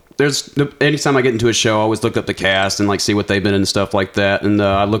 Anytime I get into a show, I always look up the cast and like see what they've been in and stuff like that. And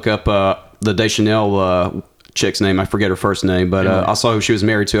I look up the Deschanel chick's name. I forget her first name, but I saw who she was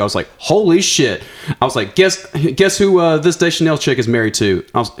married to. I was like, holy shit! I was like, guess who this Deschanel chick is married to?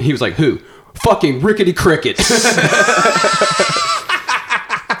 He was like, who? Fucking Rickety Cricket.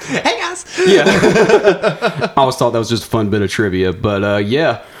 Hey guys. Yeah. I always thought that was just a fun bit of trivia, but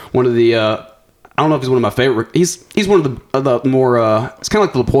yeah, one of the. I don't know if he's one of my favorite. He's one of the more. It's kind of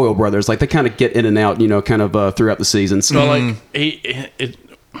like the Lapoyle brothers. Like they kind of get in and out, kind of throughout the seasons. So like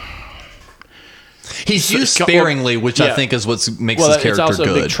he's used sparingly, which I think is what makes his character good. It's also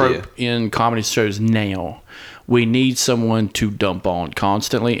a big trope in comedy shows now. We need someone to dump on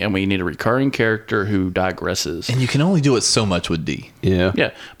constantly, and we need a recurring character who digresses. And you can only do it so much with D. Yeah,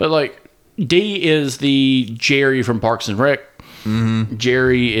 yeah, but like D is the Jerry from Parks and Rec. Mm-hmm.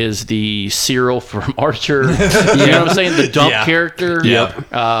 Jerry is the Cyril from Archer. You know what I'm saying? The dump character. Yep.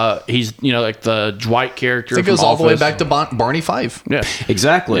 He's like the Dwight character. It goes all the way back to Barney Fife. Yeah,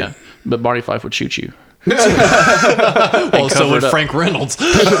 exactly. Yeah. But Barney Fife would shoot you. Well, so would Frank Reynolds.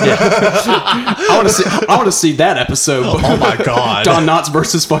 I want to see that episode. Oh my God! Don Knotts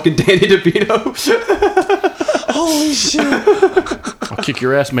versus fucking Danny DeVito. Holy shit! I'll kick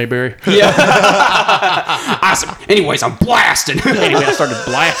your ass, Mayberry. Yeah. Awesome. Anyways, I'm blasting. Anyway, I started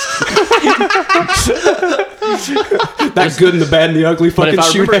blasting. That good and the bad and the ugly fucking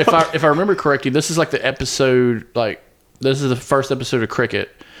shootout. If I remember correctly, this is like the episode. This is the first episode of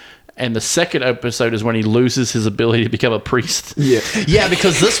Cricket. And the second episode is when he loses his ability to become a priest. Yeah,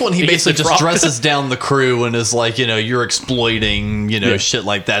 because this one he basically just dresses down the crew and is like, you're exploiting, shit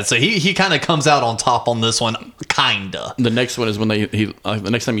like that. So he kind of comes out on top on this one, kinda. The next one is when the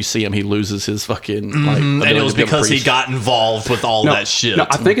next time you see him, he loses his fucking and it was because he got involved with all that shit. No,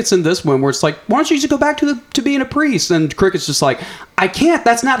 I think it's in this one where it's like, why don't you just go back to being a priest? And Cricket's just like, I can't.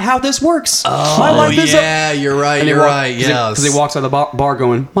 That's not how this works. Oh, my life is you're right. You're right. Yeah, because he walks out of the bar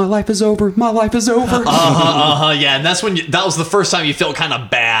going, my life is over. My life is over. Yeah, and that's when that was the first time you felt kind of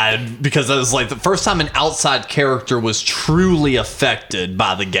bad because it was like the first time an outside character was truly affected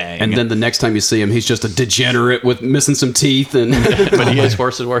by the gang. And then the next time you see him, he's just a degenerate with missing some teeth, and but he gets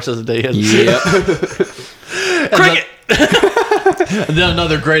worse and worse as the day ends. Yeah. Cricket. And then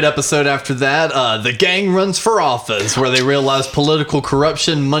another great episode after that, the gang runs for office, where they realize political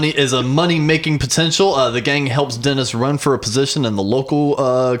corruption is a money-making potential. The gang helps Dennis run for a position in the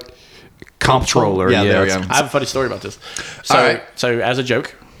local comptroller. Yeah, there we go. I have a funny story about this. So as a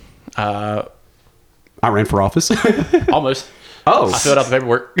joke, I ran for office. Almost. Oh, I filled out the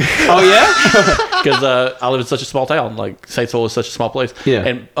paperwork. Oh yeah, because I live in such a small town. Like Statesville is such a small place. Yeah,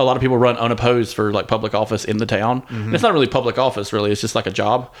 and a lot of people run unopposed for like public office in the town. Mm-hmm. It's not really public office, really. It's just like a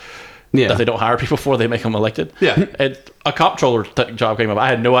job. Yeah. that they don't hire people for. They make them elected. Yeah. And a comptroller job came up. I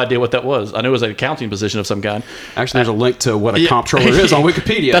had no idea what that was. I knew it was an accounting position of some kind. Actually, there's a link to what a comptroller is on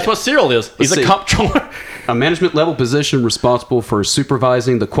Wikipedia. That's what Cyril is. He's Let's a see. comptroller. A management level position responsible for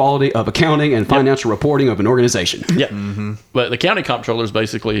supervising the quality of accounting and financial reporting of an organization. Yeah. But the county comptroller is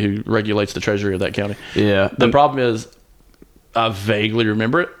basically who regulates the treasury of that county. Yeah. The problem is, I vaguely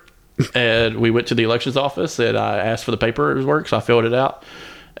remember it. And we went to the elections office and I asked for the paperwork, so I filled it out.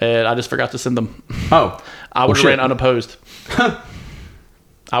 And I just forgot to send them. Oh. I would have shit. ran unopposed.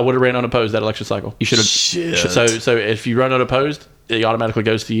 I would have ran unopposed that election cycle. You should have. Shit. So if you run unopposed, it automatically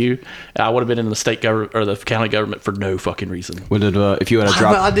goes to you. And I would have been in the state government or the county government for no fucking reason. Would it, if you had a Why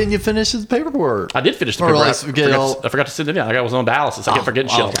drop. didn't you finish his paperwork? I did finish the Or paper. else get all- I forgot to send it in. I was on dialysis. I kept forgetting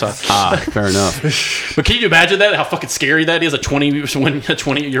shit all the time. Fair enough. But can you imagine that? How fucking scary that is? A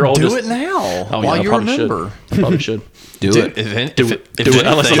 20-year-old. Do it now while you remember. Probably should. Do it. Do it.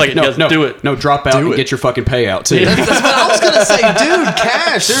 Unless I'm like, No, do it. No, drop out and it. get your fucking payout, too. That's what I was going to say. Dude,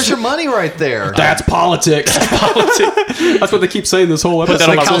 cash. There's your money right there. That's politics. That's what they keep saying this whole episode. that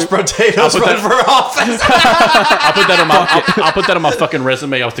on my- Couch potatoes run for office. I'll put that on my. I'll put that on my fucking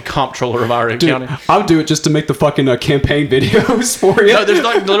resume. I was the comptroller of our county. Dude, I would do it just to make the fucking campaign videos for you. No, there's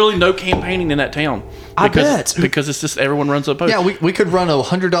like literally no campaigning in that town. I bet. Because it's just everyone runs a post. Yeah, we could run a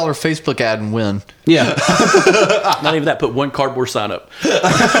 $100 Facebook ad and win. Yeah. Not even that. Put one cardboard sign up in front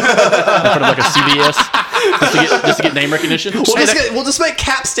of like a CVS just to get name recognition. We'll just make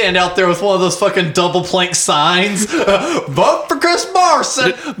Cap stand out there with one of those fucking double plank signs. Vote for Chris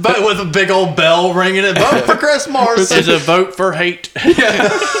Morrison, but with a big old bell ringing it. Vote for Chris Morrison. It's a vote for hate.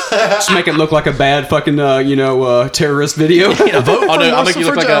 Just make it look like a bad fucking, terrorist video. Vote for I'll make Morrison you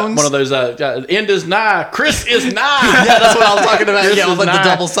look for like Jones. one of those. End is nigh. Chris is nigh. Yeah, that's what I was talking about. Chris Yeah, with is like the nigh.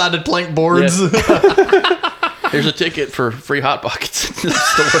 double-sided plank boards. Here's a ticket for free Hot Pockets in the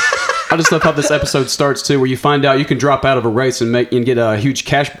store. I just love how this episode starts too, where you find out you can drop out of a race and get a huge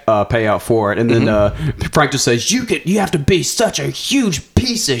cash payout for it, and then Frank just says you have to be such a huge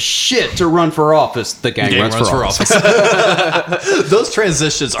piece of shit to run for office. The gang runs for office. Those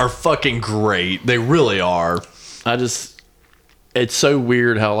transitions are fucking great. They really are. It's so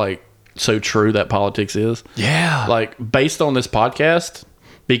weird how like so true that politics is. Yeah. Like based on this podcast,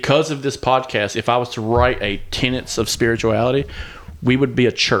 because of this podcast, if I was to write a tenets of spirituality, we would be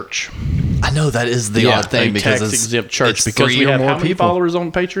a church. I know that is the odd thing a because tax exempt church it's because 3 we or have more how many people. followers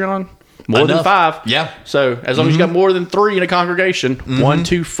on Patreon? More than Enough. 5. Yeah. So as long as you got more than 3 in a congregation, 1,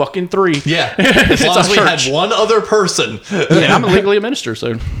 2, fucking 3. Yeah. As long a as we church. had one other person. Yeah, I'm legally a minister,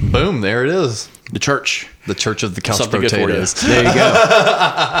 so Boom, there it is. the church. The Church of the Couch Something good for you. Potatoes. There you go.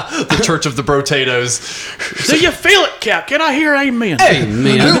 The Church of the Potatoes. Do you feel it, Cap? Can I hear amen? Hey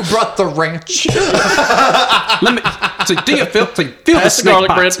man, Who brought the ranch? let me. So do you feel the Pass the snake garlic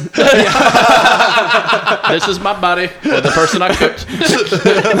bites? bread. This is my body, or the person I cooked.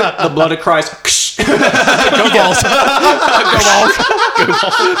 The blood of Christ. Go balls.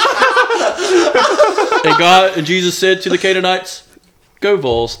 And God and Jesus said to the Canaanites, "Go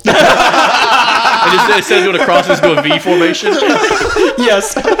Vols." And instead of doing a cross, he's doing V formation.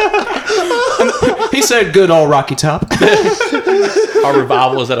 Yes. He said, "Good old Rocky Top." Our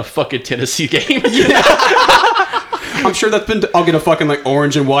revival is at a fucking Tennessee game. I'm sure that's been. I'll get a fucking like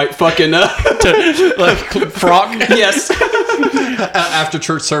orange and white fucking. Like frock. Yes. After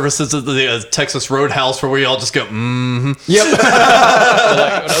church services at the Texas Roadhouse where we all just go, Yep.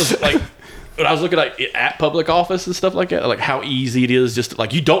 When I was looking at public office and stuff like that, like how easy it is just to,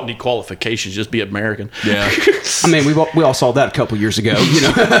 like, you don't need qualifications, just be American. Yeah. I mean, we all saw that a couple years ago. You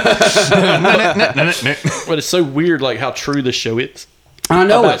know. But it's so weird, like how true this show is. I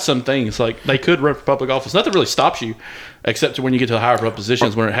know About it. some things, like they could run for public office. Nothing really stops you, except to when you get to the higher up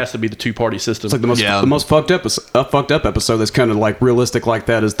positions, where it has to be the 2-party system. It's like the most fucked up episode that's kind of like realistic like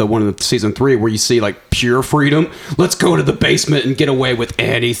that is the one in season 3 where you see like pure freedom. Let's go to the basement and get away with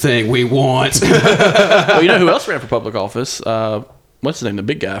anything we want. Well, you know who else ran for public office? What's his name? The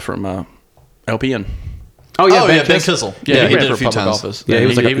big guy from LPN. Oh yeah, Ben Kissel. Yeah, he ran did for a few public times. office. Yeah,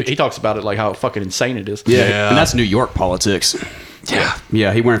 he talks about it like how fucking insane it is. Yeah, and that's New York politics. Yeah.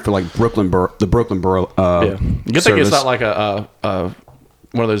 Yeah, he went for like the Brooklyn Borough. Yeah. Good thing it's service. not like a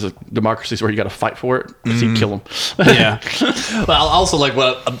one of those democracies where you got to fight for it because you kill them. Yeah, Well, also like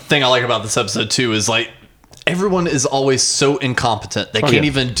what a thing I like about this episode too is like everyone is always so incompetent. They can't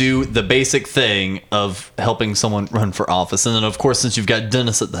even do the basic thing of helping someone run for office. And then, of course, since you've got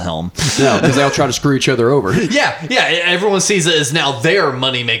Dennis at the helm. No, because they all try to screw each other over. Yeah. Everyone sees it as now their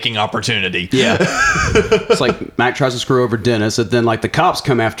money-making opportunity. Yeah. It's like Mac tries to screw over Dennis, and then like the cops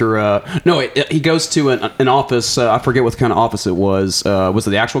come after. He goes to an office. I forget what kind of office it was. Was it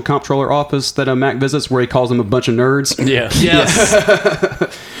the actual comptroller office that Mac visits, where he calls them a bunch of nerds? Yeah.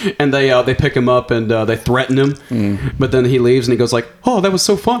 Yes. And they pick him up and they threaten him. But then he leaves and he goes like, "Oh, that was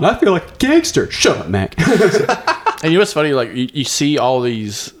so fun. I feel like a gangster." Shut up, Mac. And you know what's funny? Like you see all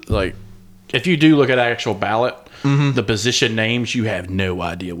these, like, if you do look at actual ballot, the position names, you have no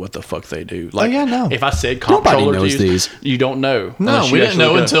idea what the fuck they do. Like, no. if I said Nobody comptroller to knows you, these. you don't know. No, unless we you didn't actually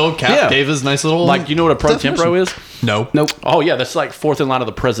know look until Cap gave his nice little. Like, you know what a pro tempore is? No. Nope. Oh yeah, that's like fourth in line of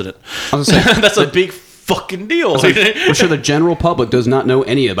the president. I was gonna say, That's a big fucking deal. I'm sure the general public does not know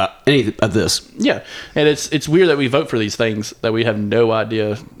any of this. Yeah, and it's weird that we vote for these things that we have no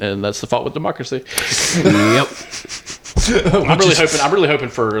idea, and that's the fault with democracy. Yep. I'm really hoping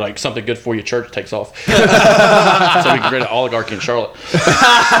for like something good for you church takes off, so we can get rid of oligarchy in Charlotte.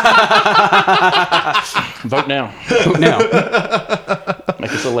 Vote now. Vote now.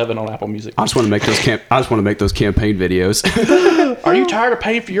 Make us 11 on Apple Music. I just want to make those campaign videos. Are you tired of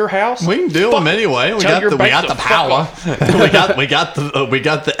paying for your house? We can do them anyway. We Tell got your bank the to power. fuck we got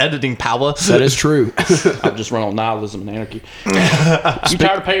the editing power. That is true. I'll just run on nihilism and anarchy. You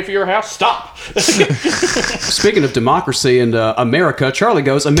tired of paying for your house? Stop. Speaking of democracy and America, Charlie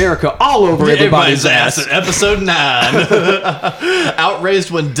goes America all over everybody's ass. In episode 9.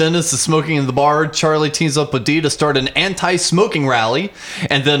 Outraged when Dennis is smoking in the bar, Charlie teams up with Dee to start an anti-smoking rally.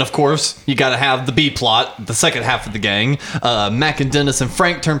 And then, of course, you got to have the B plot, the second half of the gang. Mac and Dennis and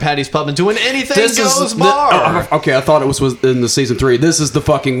Frank turn Patty's Pub into an anything goes bar. Okay, I thought it was in the season 3. This is the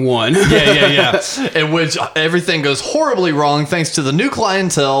fucking one. Yeah. In which everything goes horribly wrong thanks to the new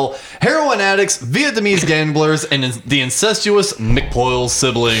clientele, heroin addicts, Vietnamese gamblers, and the incestuous McPoyle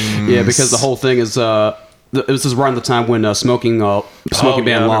siblings. Yeah, because the whole thing is this is around the time when smoking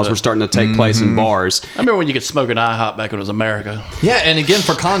ban laws were starting to take place in bars. I remember when you could smoke an IHOP back when it was America. Yeah, and again,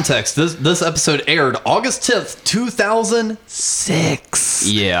 for context, this episode aired August 10th, 2006.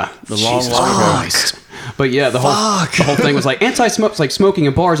 Yeah, The long ago. But yeah, the whole thing was like anti-smoke, like smoking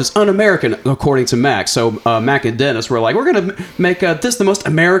in bars is un-American, according to Mac. So Mac and Dennis were like, we're gonna make this the most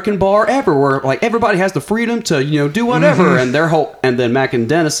American bar ever, where like everybody has the freedom to do whatever. And then Mac and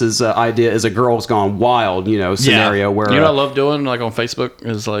Dennis's idea is a girls gone wild scenario where You know what I love doing, like on Facebook,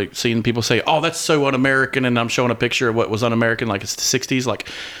 is like seeing people say, "Oh, that's so un-American," and I'm showing a picture of what was un-American, like it's the '60s, like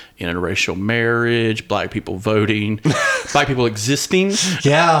interracial marriage, black people voting, black people existing.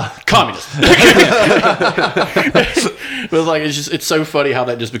 Yeah. Communist. But like it's so funny how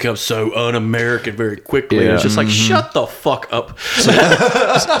that just becomes so un-American very quickly. Yeah. It's just like shut the fuck up.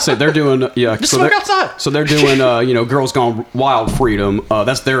 So they're doing Just smoke outside. So they're doing Girls Gone Wild freedom.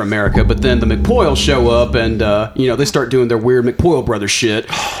 That's their America. But then the McPoyles show up and they start doing their weird McPoyle brothers shit.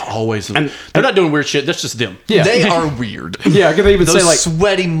 Always. And they're not doing weird shit. That's just them. Yeah. They are weird. Yeah, I could even Those say like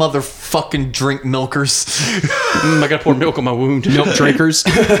sweaty motherfucking drink milkers. I gotta pour milk on my wound. milk drinkers.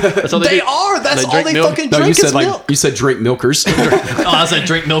 That's all They do. are. That's all drink they milk? fucking No, drink you said is like milk. you said drink milkers. Oh, I said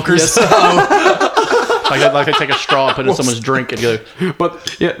drink milkers. Like they take a straw and put it in someone's drink and go.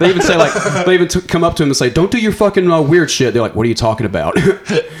 But yeah, they even say like come up to him and say, "Don't do your fucking weird shit." They're like, "What are you talking about?"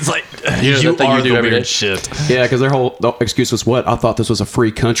 It's like You know you that thing are you do the every weird day? shit. Yeah, because their whole excuse was, "What? I thought this was a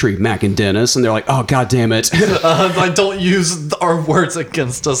free country, Mac and Dennis," and they're like, "Oh, god damn it!" Like, don't use our words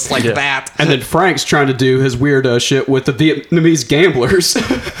against us like that. And then Frank's trying to do his weird shit with the Vietnamese gamblers.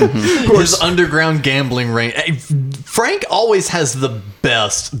 His underground gambling ring. Hey, Frank always has the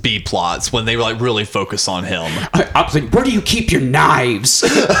best B plots when they like really focus on him. I was like, "Where do you keep your knives?"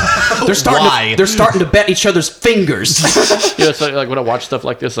 They're Why? starting to bet each other's fingers. Yeah, so like when I watch stuff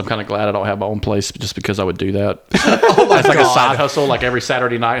like this, I'm kind of glad I don't have my own place just because I would do that. Oh my It's like a God. side hustle, like every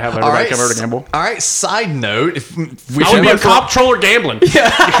Saturday night, have everybody come over to gamble. All right. Side note: if we I would be a comptroller gambling.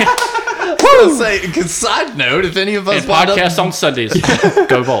 Side note: if any of us And wind up- podcasts on Sundays.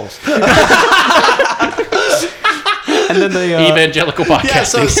 Go Vols. And then they Evangelical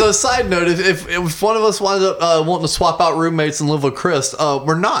podcasting. Yeah, so side note, if one of us winds up wanting to swap out roommates and live with Chris,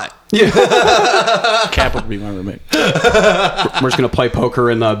 we're not. Cap would be my roommate. we're just gonna play poker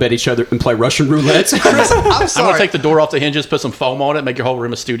and bet each other and play Russian roulette. I'm I'm sorry. gonna take the door off the hinges, put some foam on it, make your whole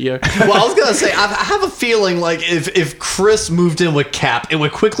room a studio. Well, I was gonna say I have a feeling like if Chris moved in with Cap, it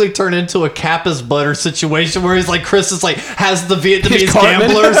would quickly turn into a Cap as butter situation where he's like Chris is like has the Vietnamese Cartman.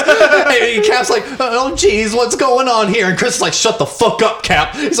 gamblers And Cap's like, oh, geez, what's going on here? And Chris is like, shut the fuck up,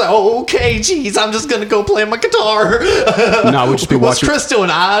 Cap. He's like, oh, okay, geez, I'm just going to go play my guitar. No, we'll just be What's watching. Chris doing?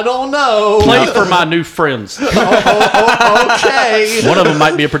 I don't know. Play for my new friends. Okay. One of them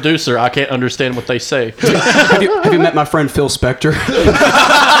might be a producer. I can't understand what they say. Have you met my friend Phil Spector?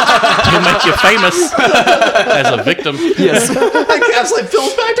 He'll make you famous as a victim. Yes. And Cap's like, Phil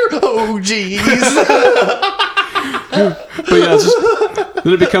Spector? Oh, geez. But yeah, it's just,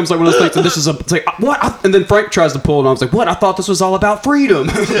 then it becomes like one of those things. And this is it's like what? And then Frank tries to pull it. And I was like, what? I thought this was all about freedom.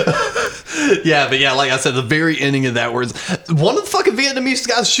 Yeah, but yeah, like I said, the very ending of that, where one of the fucking Vietnamese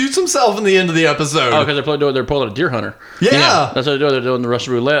guys shoots himself in the end of the episode. Oh, because they're pulling a deer hunter. Yeah. That's what they're doing. They're doing the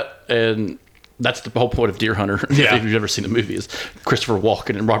Russian roulette, and that's the whole point of Deer Hunter. Yeah. If you've ever seen the movie, is Christopher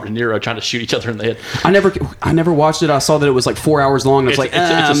Walken and Robert De Niro trying to shoot each other in the head. I never watched it. I saw that it was like 4 hours long. And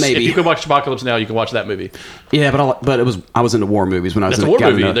maybe If you can watch Apocalypse Now, you can watch that movie. Yeah, but I was into war movies when I was It's a in war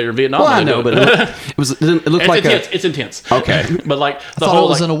got movie. into- They're in Vietnam. Well, I when they know, do but it looked like it's intense. Okay. But like I thought it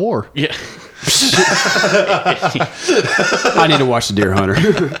was in a war. Yeah. I need to watch The Deer Hunter.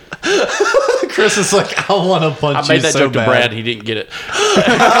 Chris is like, I want to punch I you made that so joke bad. to Brad. He didn't get it.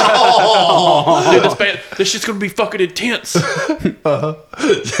 Dude, this band, this shit's gonna be fucking intense. I thought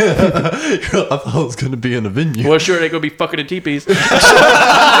it was going to be in a venue. Well, sure, they're gonna be fucking in teepees. Y'all,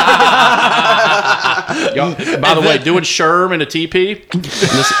 by the way, doing Sherm in a teepee.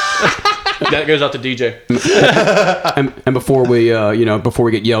 That goes out to DJ. and before we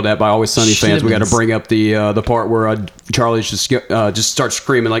get yelled at by Always Sunny fans, we got to bring up the part where Charlie just starts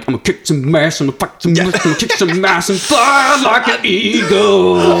screaming like, "I'm gonna kick some ass, I'm gonna fuck some ass, I'm gonna kick some ass and fly like an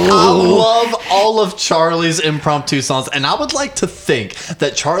eagle." I love all of Charlie's impromptu songs, and I would like to think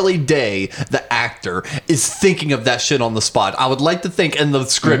that Charlie Day, the actor, is thinking of that shit on the spot. I would like to think in the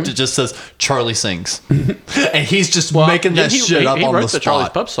script it just says Charlie sings, and he's just making that shit up on the spot. Charlie's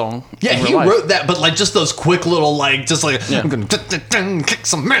Pub song. Yeah, he wrote that, but like just those quick little I'm gonna kick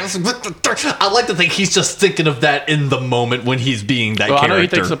some ass. I like to think he's just thinking of that in the moment when he's being that character. I know he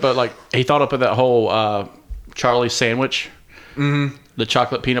thinks about he thought up of that whole Charlie sandwich, the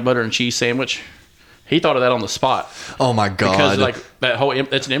chocolate peanut butter and cheese sandwich. He thought of that on the spot. Oh my god! Because like that whole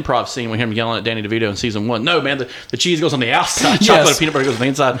that's an improv scene with him yelling at Danny DeVito in season 1. No man, the cheese goes on the outside, chocolate and peanut butter goes on the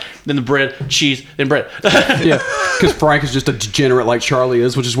inside, then the bread, cheese, then bread. Yeah, because Frank is just a degenerate like Charlie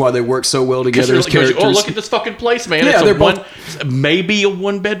is, which is why they work so well together as characters. Oh, look at this fucking place, man! Yeah, it's maybe a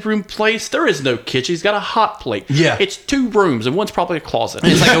 1-bedroom place. There is no kitchen. He's got a hot plate. Yeah, it's 2 rooms and one's probably a closet.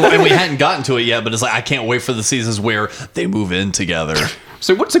 It's like, and we hadn't gotten to it yet, but it's like I can't wait for the seasons where they move in together.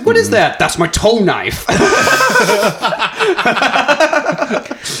 So what is that? That's my toe knife. But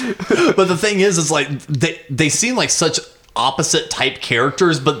the thing is like they seem like such opposite type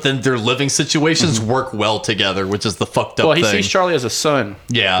characters, but then their living situations work well together, which is the fucked up thing. Well, he sees Charlie as a son.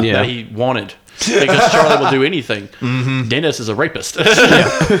 Yeah. That he wanted. Because Charlie will do anything. Dennis is a rapist.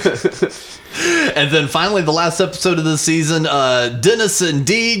 And then finally, the last episode of the season, Dennis and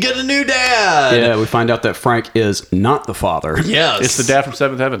Dee get a new dad. Yeah, we find out that Frank is not the father. Yes. It's the dad from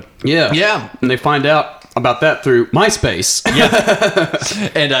Seventh Heaven. Yeah. Yeah. And they find out about that through MySpace.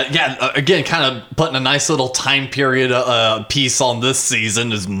 And again, kind of putting a nice little time period piece on this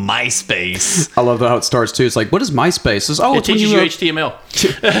season is MySpace. I love how it starts too. It's like, what is MySpace? It's, It when teaches you HTML.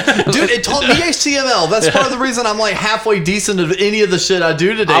 Dude, it taught me HTML. That's part of the reason I'm like halfway decent at any of the shit I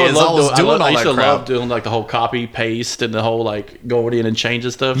do today. I used to love doing like the whole copy paste and the whole like going in and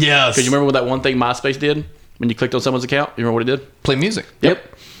changing stuff. Yes. Because you remember what that one thing MySpace did when you clicked on someone's account? You remember what it did? Play music. Yep.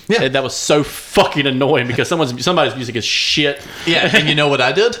 Yeah. And that was so fucking annoying because somebody's music is shit. Yeah, and you know what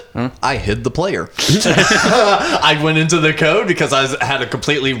I did? I hid the player. I went into the code because I had a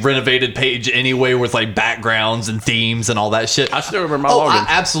completely renovated page anyway with like backgrounds and themes and all that shit. I still remember my I login.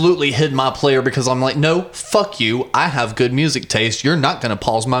 absolutely hid my player because I'm like, no, fuck you. I have good music taste. You're not going to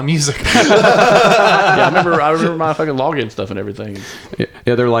pause my music. Yeah, I remember my fucking login stuff and everything.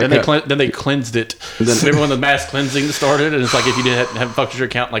 Yeah, they're like... Then they cleansed it. Remember when the mass cleansing started? And it's like if you haven't fucked with your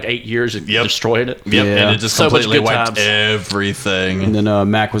account in like 8 years, it destroyed it. Yep, Yeah. and it just So much completely good wiped times. everything. And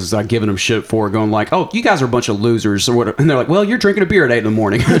then Mac was giving them shit for it, going like, "Oh, you guys are a bunch of losers," or whatever. And they're like, "Well, you're drinking a beer at 8 in the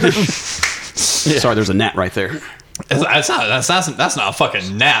morning." Sorry, there's a gnat right there. That's not a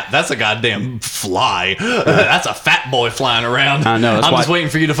fucking gnat. That's a goddamn fly. That's a fat boy flying around. I know, that's I'm why- just waiting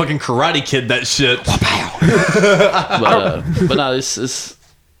for you to fucking Karate Kid that shit. But no, this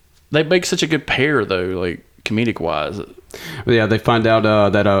they make such a good pair though, like comedic wise. But yeah, they find out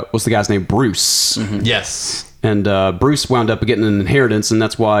that what's the guy's name? Bruce. Yes. And Bruce wound up getting an inheritance, and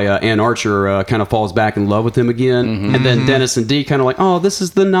that's why Ann Archer kind of falls back in love with him again. And then Dennis and Dee kind of like, oh, this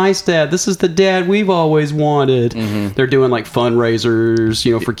is the nice dad. This is the dad we've always wanted. They're doing like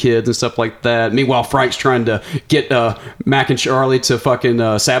fundraisers, for kids and stuff like that. Meanwhile, Frank's trying to get Mac and Charlie to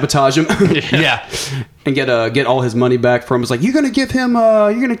fucking sabotage him. Yeah. And get all his money back from him. It's like, you're gonna give him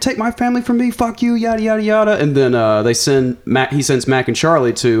you're gonna take my family from me, fuck you, yada yada yada. And then he sends Mac and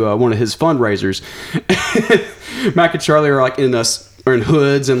Charlie to one of his fundraisers. Mac and Charlie are like in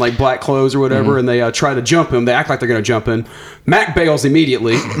hoods and like black clothes or whatever, and they try to jump him. They act like they're gonna jump him. Mac bails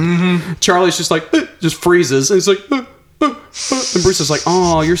immediately. Charlie's just like just freezes, and he's like and Bruce is like,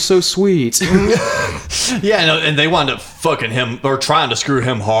 oh, you're so sweet. Yeah, no, and they wind up fucking him or trying to screw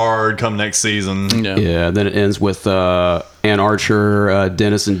him hard come next season. Yeah, then it ends with Ann Archer,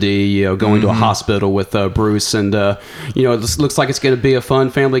 Dennis and Dee, going to a hospital with Bruce, and this looks like it's going to be a fun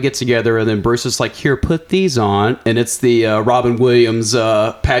family get together. And then Bruce is like, "Here, put these on," and it's the Robin Williams,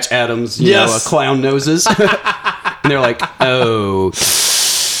 Patch Adams, clown noses, and they're like, "Oh."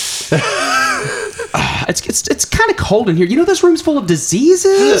 It's kind of cold in here. This room's full of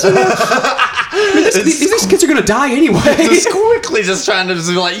diseases. These kids are gonna die anyway. Just quickly, just trying to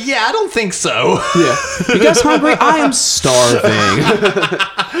be like, yeah, I don't think so. Yeah, you guys hungry? I am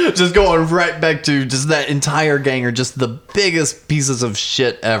starving. Just going right back to just that entire gang are just the biggest pieces of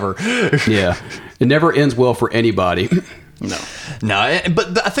shit ever. Yeah, it never ends well for anybody. No,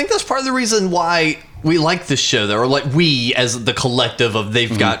 but I think that's part of the reason why we like this show, though, or like we as the collective of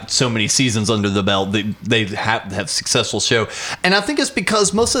they've got so many seasons under the belt, they have successful show, and I think it's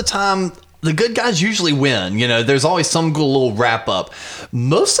because most of the time the good guys usually win. There's always some good little wrap up.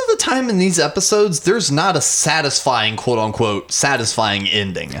 Most of the time in these episodes, there's not a satisfying, quote unquote, satisfying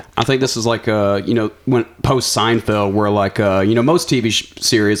ending. I think this is like, when post Seinfeld, where like, most TV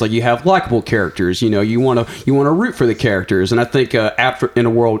series, like you have likable characters, you want to root for the characters. And I think after in a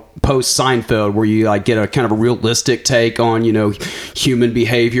world post Seinfeld, where you like get a kind of a realistic take on, human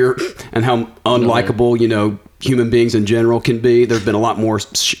behavior and how unlikable, human beings in general can be. There've been a lot more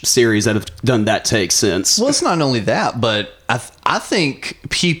series that have done that take since. Well, it's not only that, but I think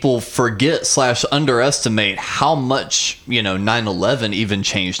people forget / underestimate how much 9/11 even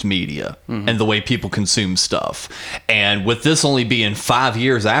changed media and the way people consume stuff. And with this only being 5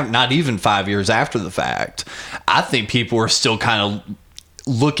 years, not even 5 years after the fact, I think people are still kind of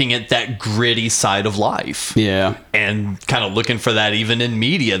looking at that gritty side of life. Yeah. And kind of looking for that even in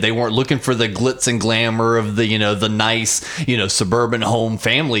media. They weren't looking for the glitz and glamour of the, the nice, suburban home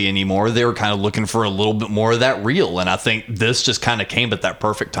family anymore. They were kind of looking for a little bit more of that real. And I think this just kind of came at that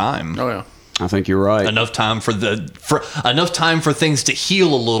perfect time. Oh, yeah. I think you're right. Enough time for things to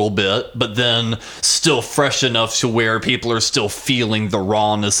heal a little bit, but then still fresh enough to where people are still feeling the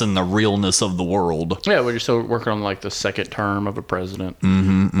rawness and the realness of the world. Yeah, when you're still working on like the second term of a president,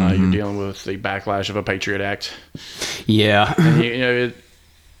 you're dealing with the backlash of a Patriot Act. Yeah, and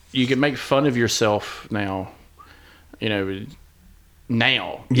you can make fun of yourself now.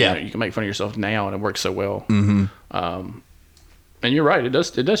 Now, you can make fun of yourself now, and it works so well. And you're right; it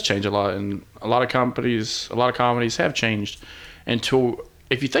does change a lot, and a lot of comedies have changed. And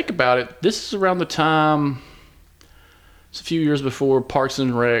if you think about it, this is around the time. It's a few years before Parks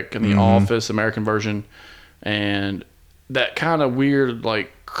and Rec and The Office, American version, and that kind of weird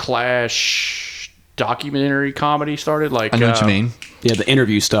like Clash documentary comedy started. Like I know what you mean. Yeah, the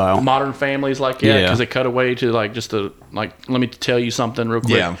interview style. Modern Family's like because they cut away to like just let me tell you something real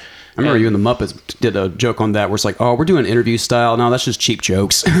quick. Yeah. I remember you and the Muppets did a joke on that where it's like, oh, we're doing interview style. No, that's just cheap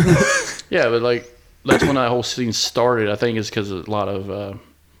jokes. Yeah, but like that's when that whole scene started. I think it's because of a lot of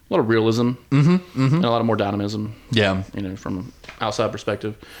realism and a lot of more dynamism. Yeah, from outside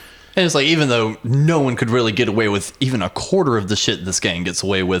perspective. And it's like, even though no one could really get away with even a quarter of the shit this gang gets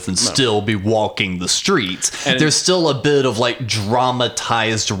away with and still be walking the streets, and there's still a bit of like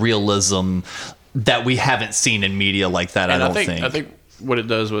dramatized realism that we haven't seen in media like that. I think what it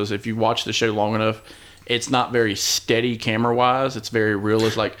does was, if you watch the show long enough, it's not very steady camera wise. It's very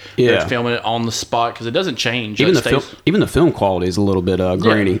realist. Like they're filming it on the spot because it doesn't change. Even the film quality is a little bit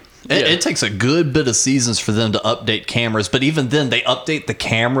grainy. It takes a good bit of seasons for them to update cameras, but even then they update the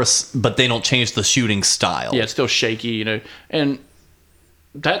cameras, but they don't change the shooting style. Yeah, it's still shaky, and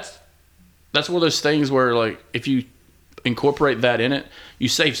that's one of those things where like if you incorporate that in it, you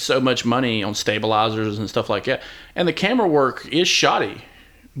save so much money on stabilizers and stuff like that. And the camera work is shoddy.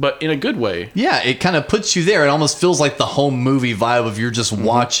 but in a good way. Yeah, it kind of puts you there. It almost feels like the home movie vibe of you're just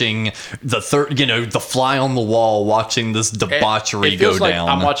watching the fly on the wall, watching this debauchery It feels go like down.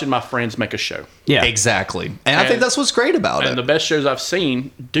 I'm watching my friends make a show. Yeah. Exactly. And I think that's what's great about And it. the best shows I've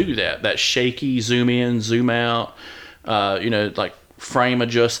seen do that. That shaky zoom in, zoom out, like frame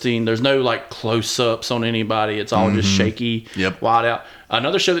adjusting. There's no like close ups on anybody. It's all just shaky, wide out.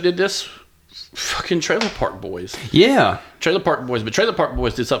 Another show that did this, fucking Trailer Park Boys. Yeah. Trailer Park Boys. But Trailer Park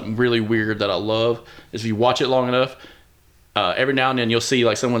Boys did something really weird that I love. Is if you watch it long enough, every now and then you'll see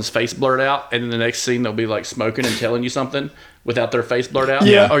like someone's face blurred out, and then the next scene they'll be like smoking and telling you something without their face blurred out.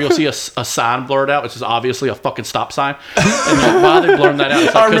 Yeah. Or you'll see a sign blurred out, which is obviously a fucking stop sign. And like, why are they blurring that out?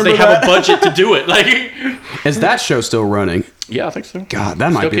 It's like because they have a budget to do it. Like, Is that show still running? yeah, I think so. God,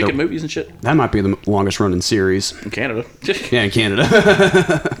 that might Still be kicking the, movies and shit that might be the longest running series. in Canada. Yeah, in Canada.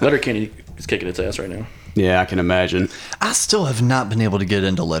 Letterkenny is kicking its ass right now. Yeah, I can imagine. I still have not been able to get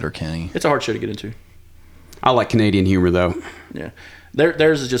into Letterkenny. It's a hard show to get into. I like Canadian humor though. Yeah,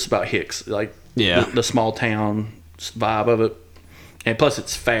 theirs is just about Hicks, like the small town vibe of it, and plus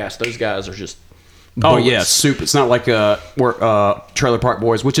it's fast. Those guys are just Oh yeah, soup. It's not like Trailer Park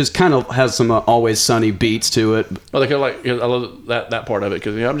Boys, which is kind of has some Always Sunny beats to it. well, they kind of like I love that part of it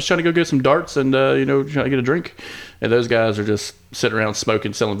because I'm just trying to go get some darts and trying to get a drink, and those guys are just sitting around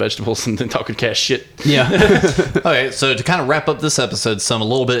smoking, selling vegetables, and then talking cash shit. Yeah. Okay, so to kind of wrap up this episode, a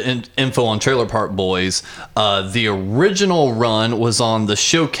little bit info on Trailer Park Boys. The original run was on the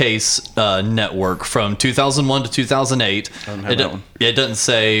Showcase network from 2001 to 2008. I don't have that one. It doesn't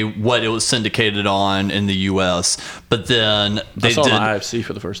say what it was syndicated on in the U.S., but then they I saw did. it on IFC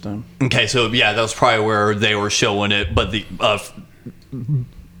for the first time. Okay, so yeah, that was probably where they were showing it, but the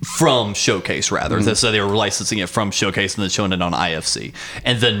from Showcase rather. So they were licensing it from Showcase and then showing it on IFC.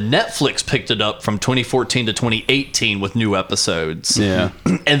 And then Netflix picked it up from 2014 to 2018 with new episodes. Yeah.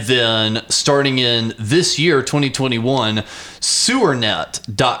 And then starting in this year, 2021,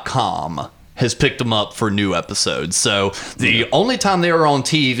 sewernet.com has picked them up for new episodes. So the only time they were on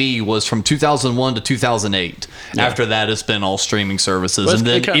TV was from 2001 to 2008. Yeah. After that, it's been all streaming services. Well, and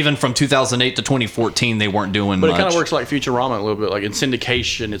then even from 2008 to 2014, they weren't doing much. But it kind of works like Futurama a little bit. Like in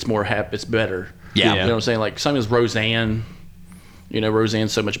syndication, it's more it's better. Yeah. You know what I'm saying? Like something as Roseanne.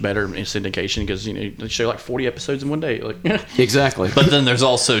 Roseanne's so much better in syndication because they show like 40 episodes in one day. Like Exactly. But then there's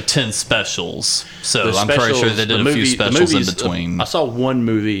also 10 specials. So I'm pretty sure they did a few specials in between. I saw one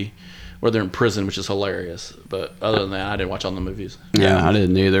movie where they're in prison, which is hilarious. But other than that, I didn't watch all the movies. Yeah, I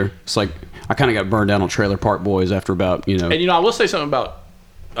didn't either. It's like I kind of got burned down on Trailer Park Boys after about. And I will say something about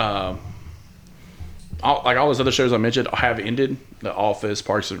all those other shows I mentioned have ended. The Office,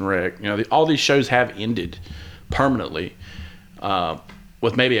 Parks and Rec. All these shows have ended permanently,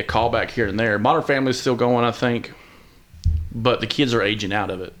 with maybe a callback here and there. Modern Family's still going, I think, but the kids are aging out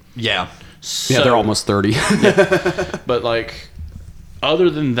of it. Yeah. So, yeah, they're almost 30. But like,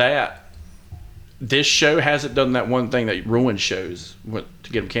 other than that, this show hasn't done that one thing that ruined shows to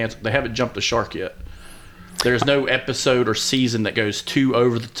get them canceled. They haven't jumped the shark yet. There's no episode or season that goes too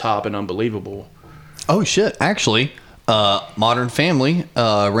over the top and unbelievable. Oh, shit. Actually, Modern Family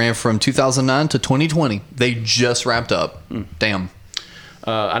ran from 2009 to 2020. They just wrapped up. Damn.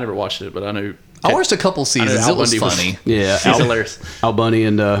 I never watched it, but I know. I watched a couple seasons. It was funny. Yeah, He's hilarious. Al Bundy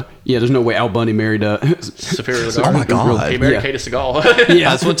and there's no way Al Bundy married Superior Lagarde. Oh my God. He married Yeah. Kate Seagal. Yeah,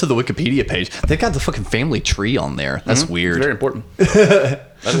 I just went to the Wikipedia page. They got the fucking family tree on there. That's weird. It's very important.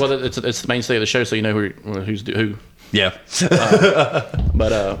 That's what it's the mainstay of the show, so you know who's who. Yeah.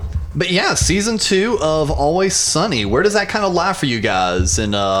 But yeah, season 2 of Always Sunny. Where does that kind of lie for you guys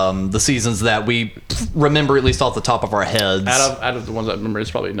in the seasons that we remember, at least off the top of our heads? out of the ones I remember, it's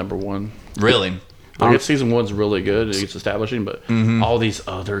probably number 1. Really? I guess season 1's really good. It's establishing, but all these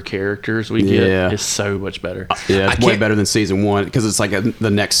other characters we get is so much better. Yeah, it's way better than season 1 because it's like the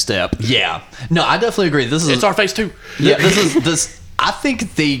next step. Yeah. No, I definitely agree. It's our phase 2. Yeah, this. I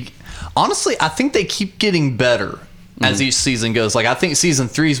think they keep getting better as each season goes. Like, I think season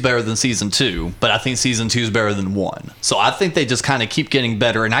 3 is better than season 2, but I think season 2 is better than 1. So I think they just kind of keep getting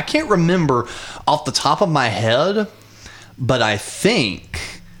better. And I can't remember off the top of my head, but I think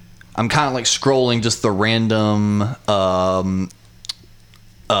I'm kind of like scrolling just the random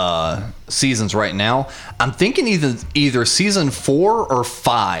seasons right now. I'm thinking either season 4 or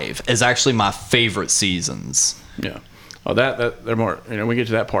 5 is actually my favorite seasons. Yeah. Oh, that they're more. When we get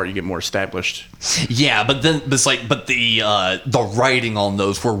to that part, you get more established. Yeah, but then the writing on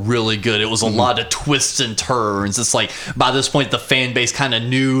those were really good. It was a lot of twists and turns. It's like by this point the fan base kind of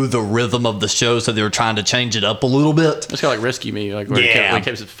knew the rhythm of the show, so they were trying to change it up a little bit. It's kind of like Rescue Me, like where they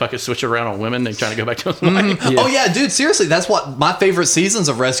kept fucking switching around on women. They trying to go back to Oh yeah, dude, seriously, that's what my favorite seasons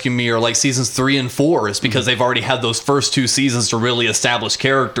of Rescue Me are, like seasons 3 and 4, is because they've already had those first 2 seasons to really establish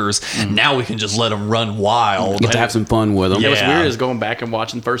characters. Now we can just let them run wild. Get to have some fun with them. Yeah, what's weird is going back and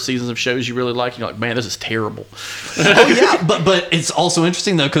watching first seasons of shows you really like. You're like, man, this is terrible. Oh yeah, but it's also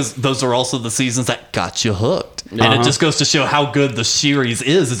interesting though, because those are also the seasons that got you hooked, and it just goes to show how good the series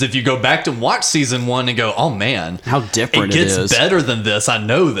is if you go back and watch season 1 and go, oh man, how different it gets better than this. I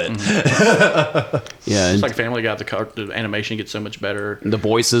know that. Yeah, it's like Family Guy. The animation gets so much better. The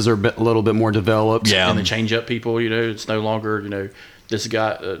voices are a little bit more developed. Yeah, and they change up people. It's no longer this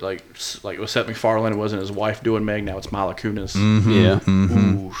guy like with Seth MacFarlane. It wasn't his wife doing Meg. Now it's Mila Kunis. Yeah.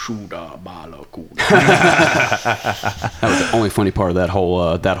 Ooh, Shuda Mila Kunis. That was the only funny part of that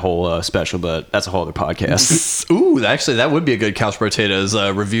whole special, but that's a whole other podcast. Ooh, actually, that would be a good Couch Potatoes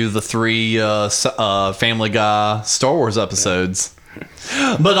review. The 3 Family Guy Star Wars episodes.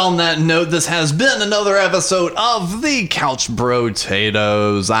 But on that note, this has been another episode of the Couch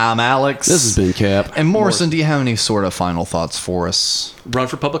Potatoes. I'm Alex. This has been Cap. And Morrison, do you have any sort of final thoughts for us? Run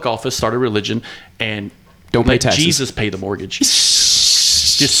for public office, start a religion, and don't pay let taxes. Jesus pay the mortgage.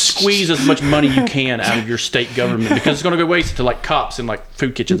 Just squeeze as much money you can out of your state government, because it's going to go waste to like cops and like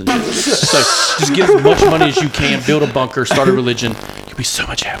food kitchens and shit. So just get as much money as you can, build a bunker, start a religion. You'll be so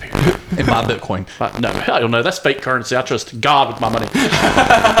much happier. And buy Bitcoin. No, I don't know. That's fake currency. I trust God with my money.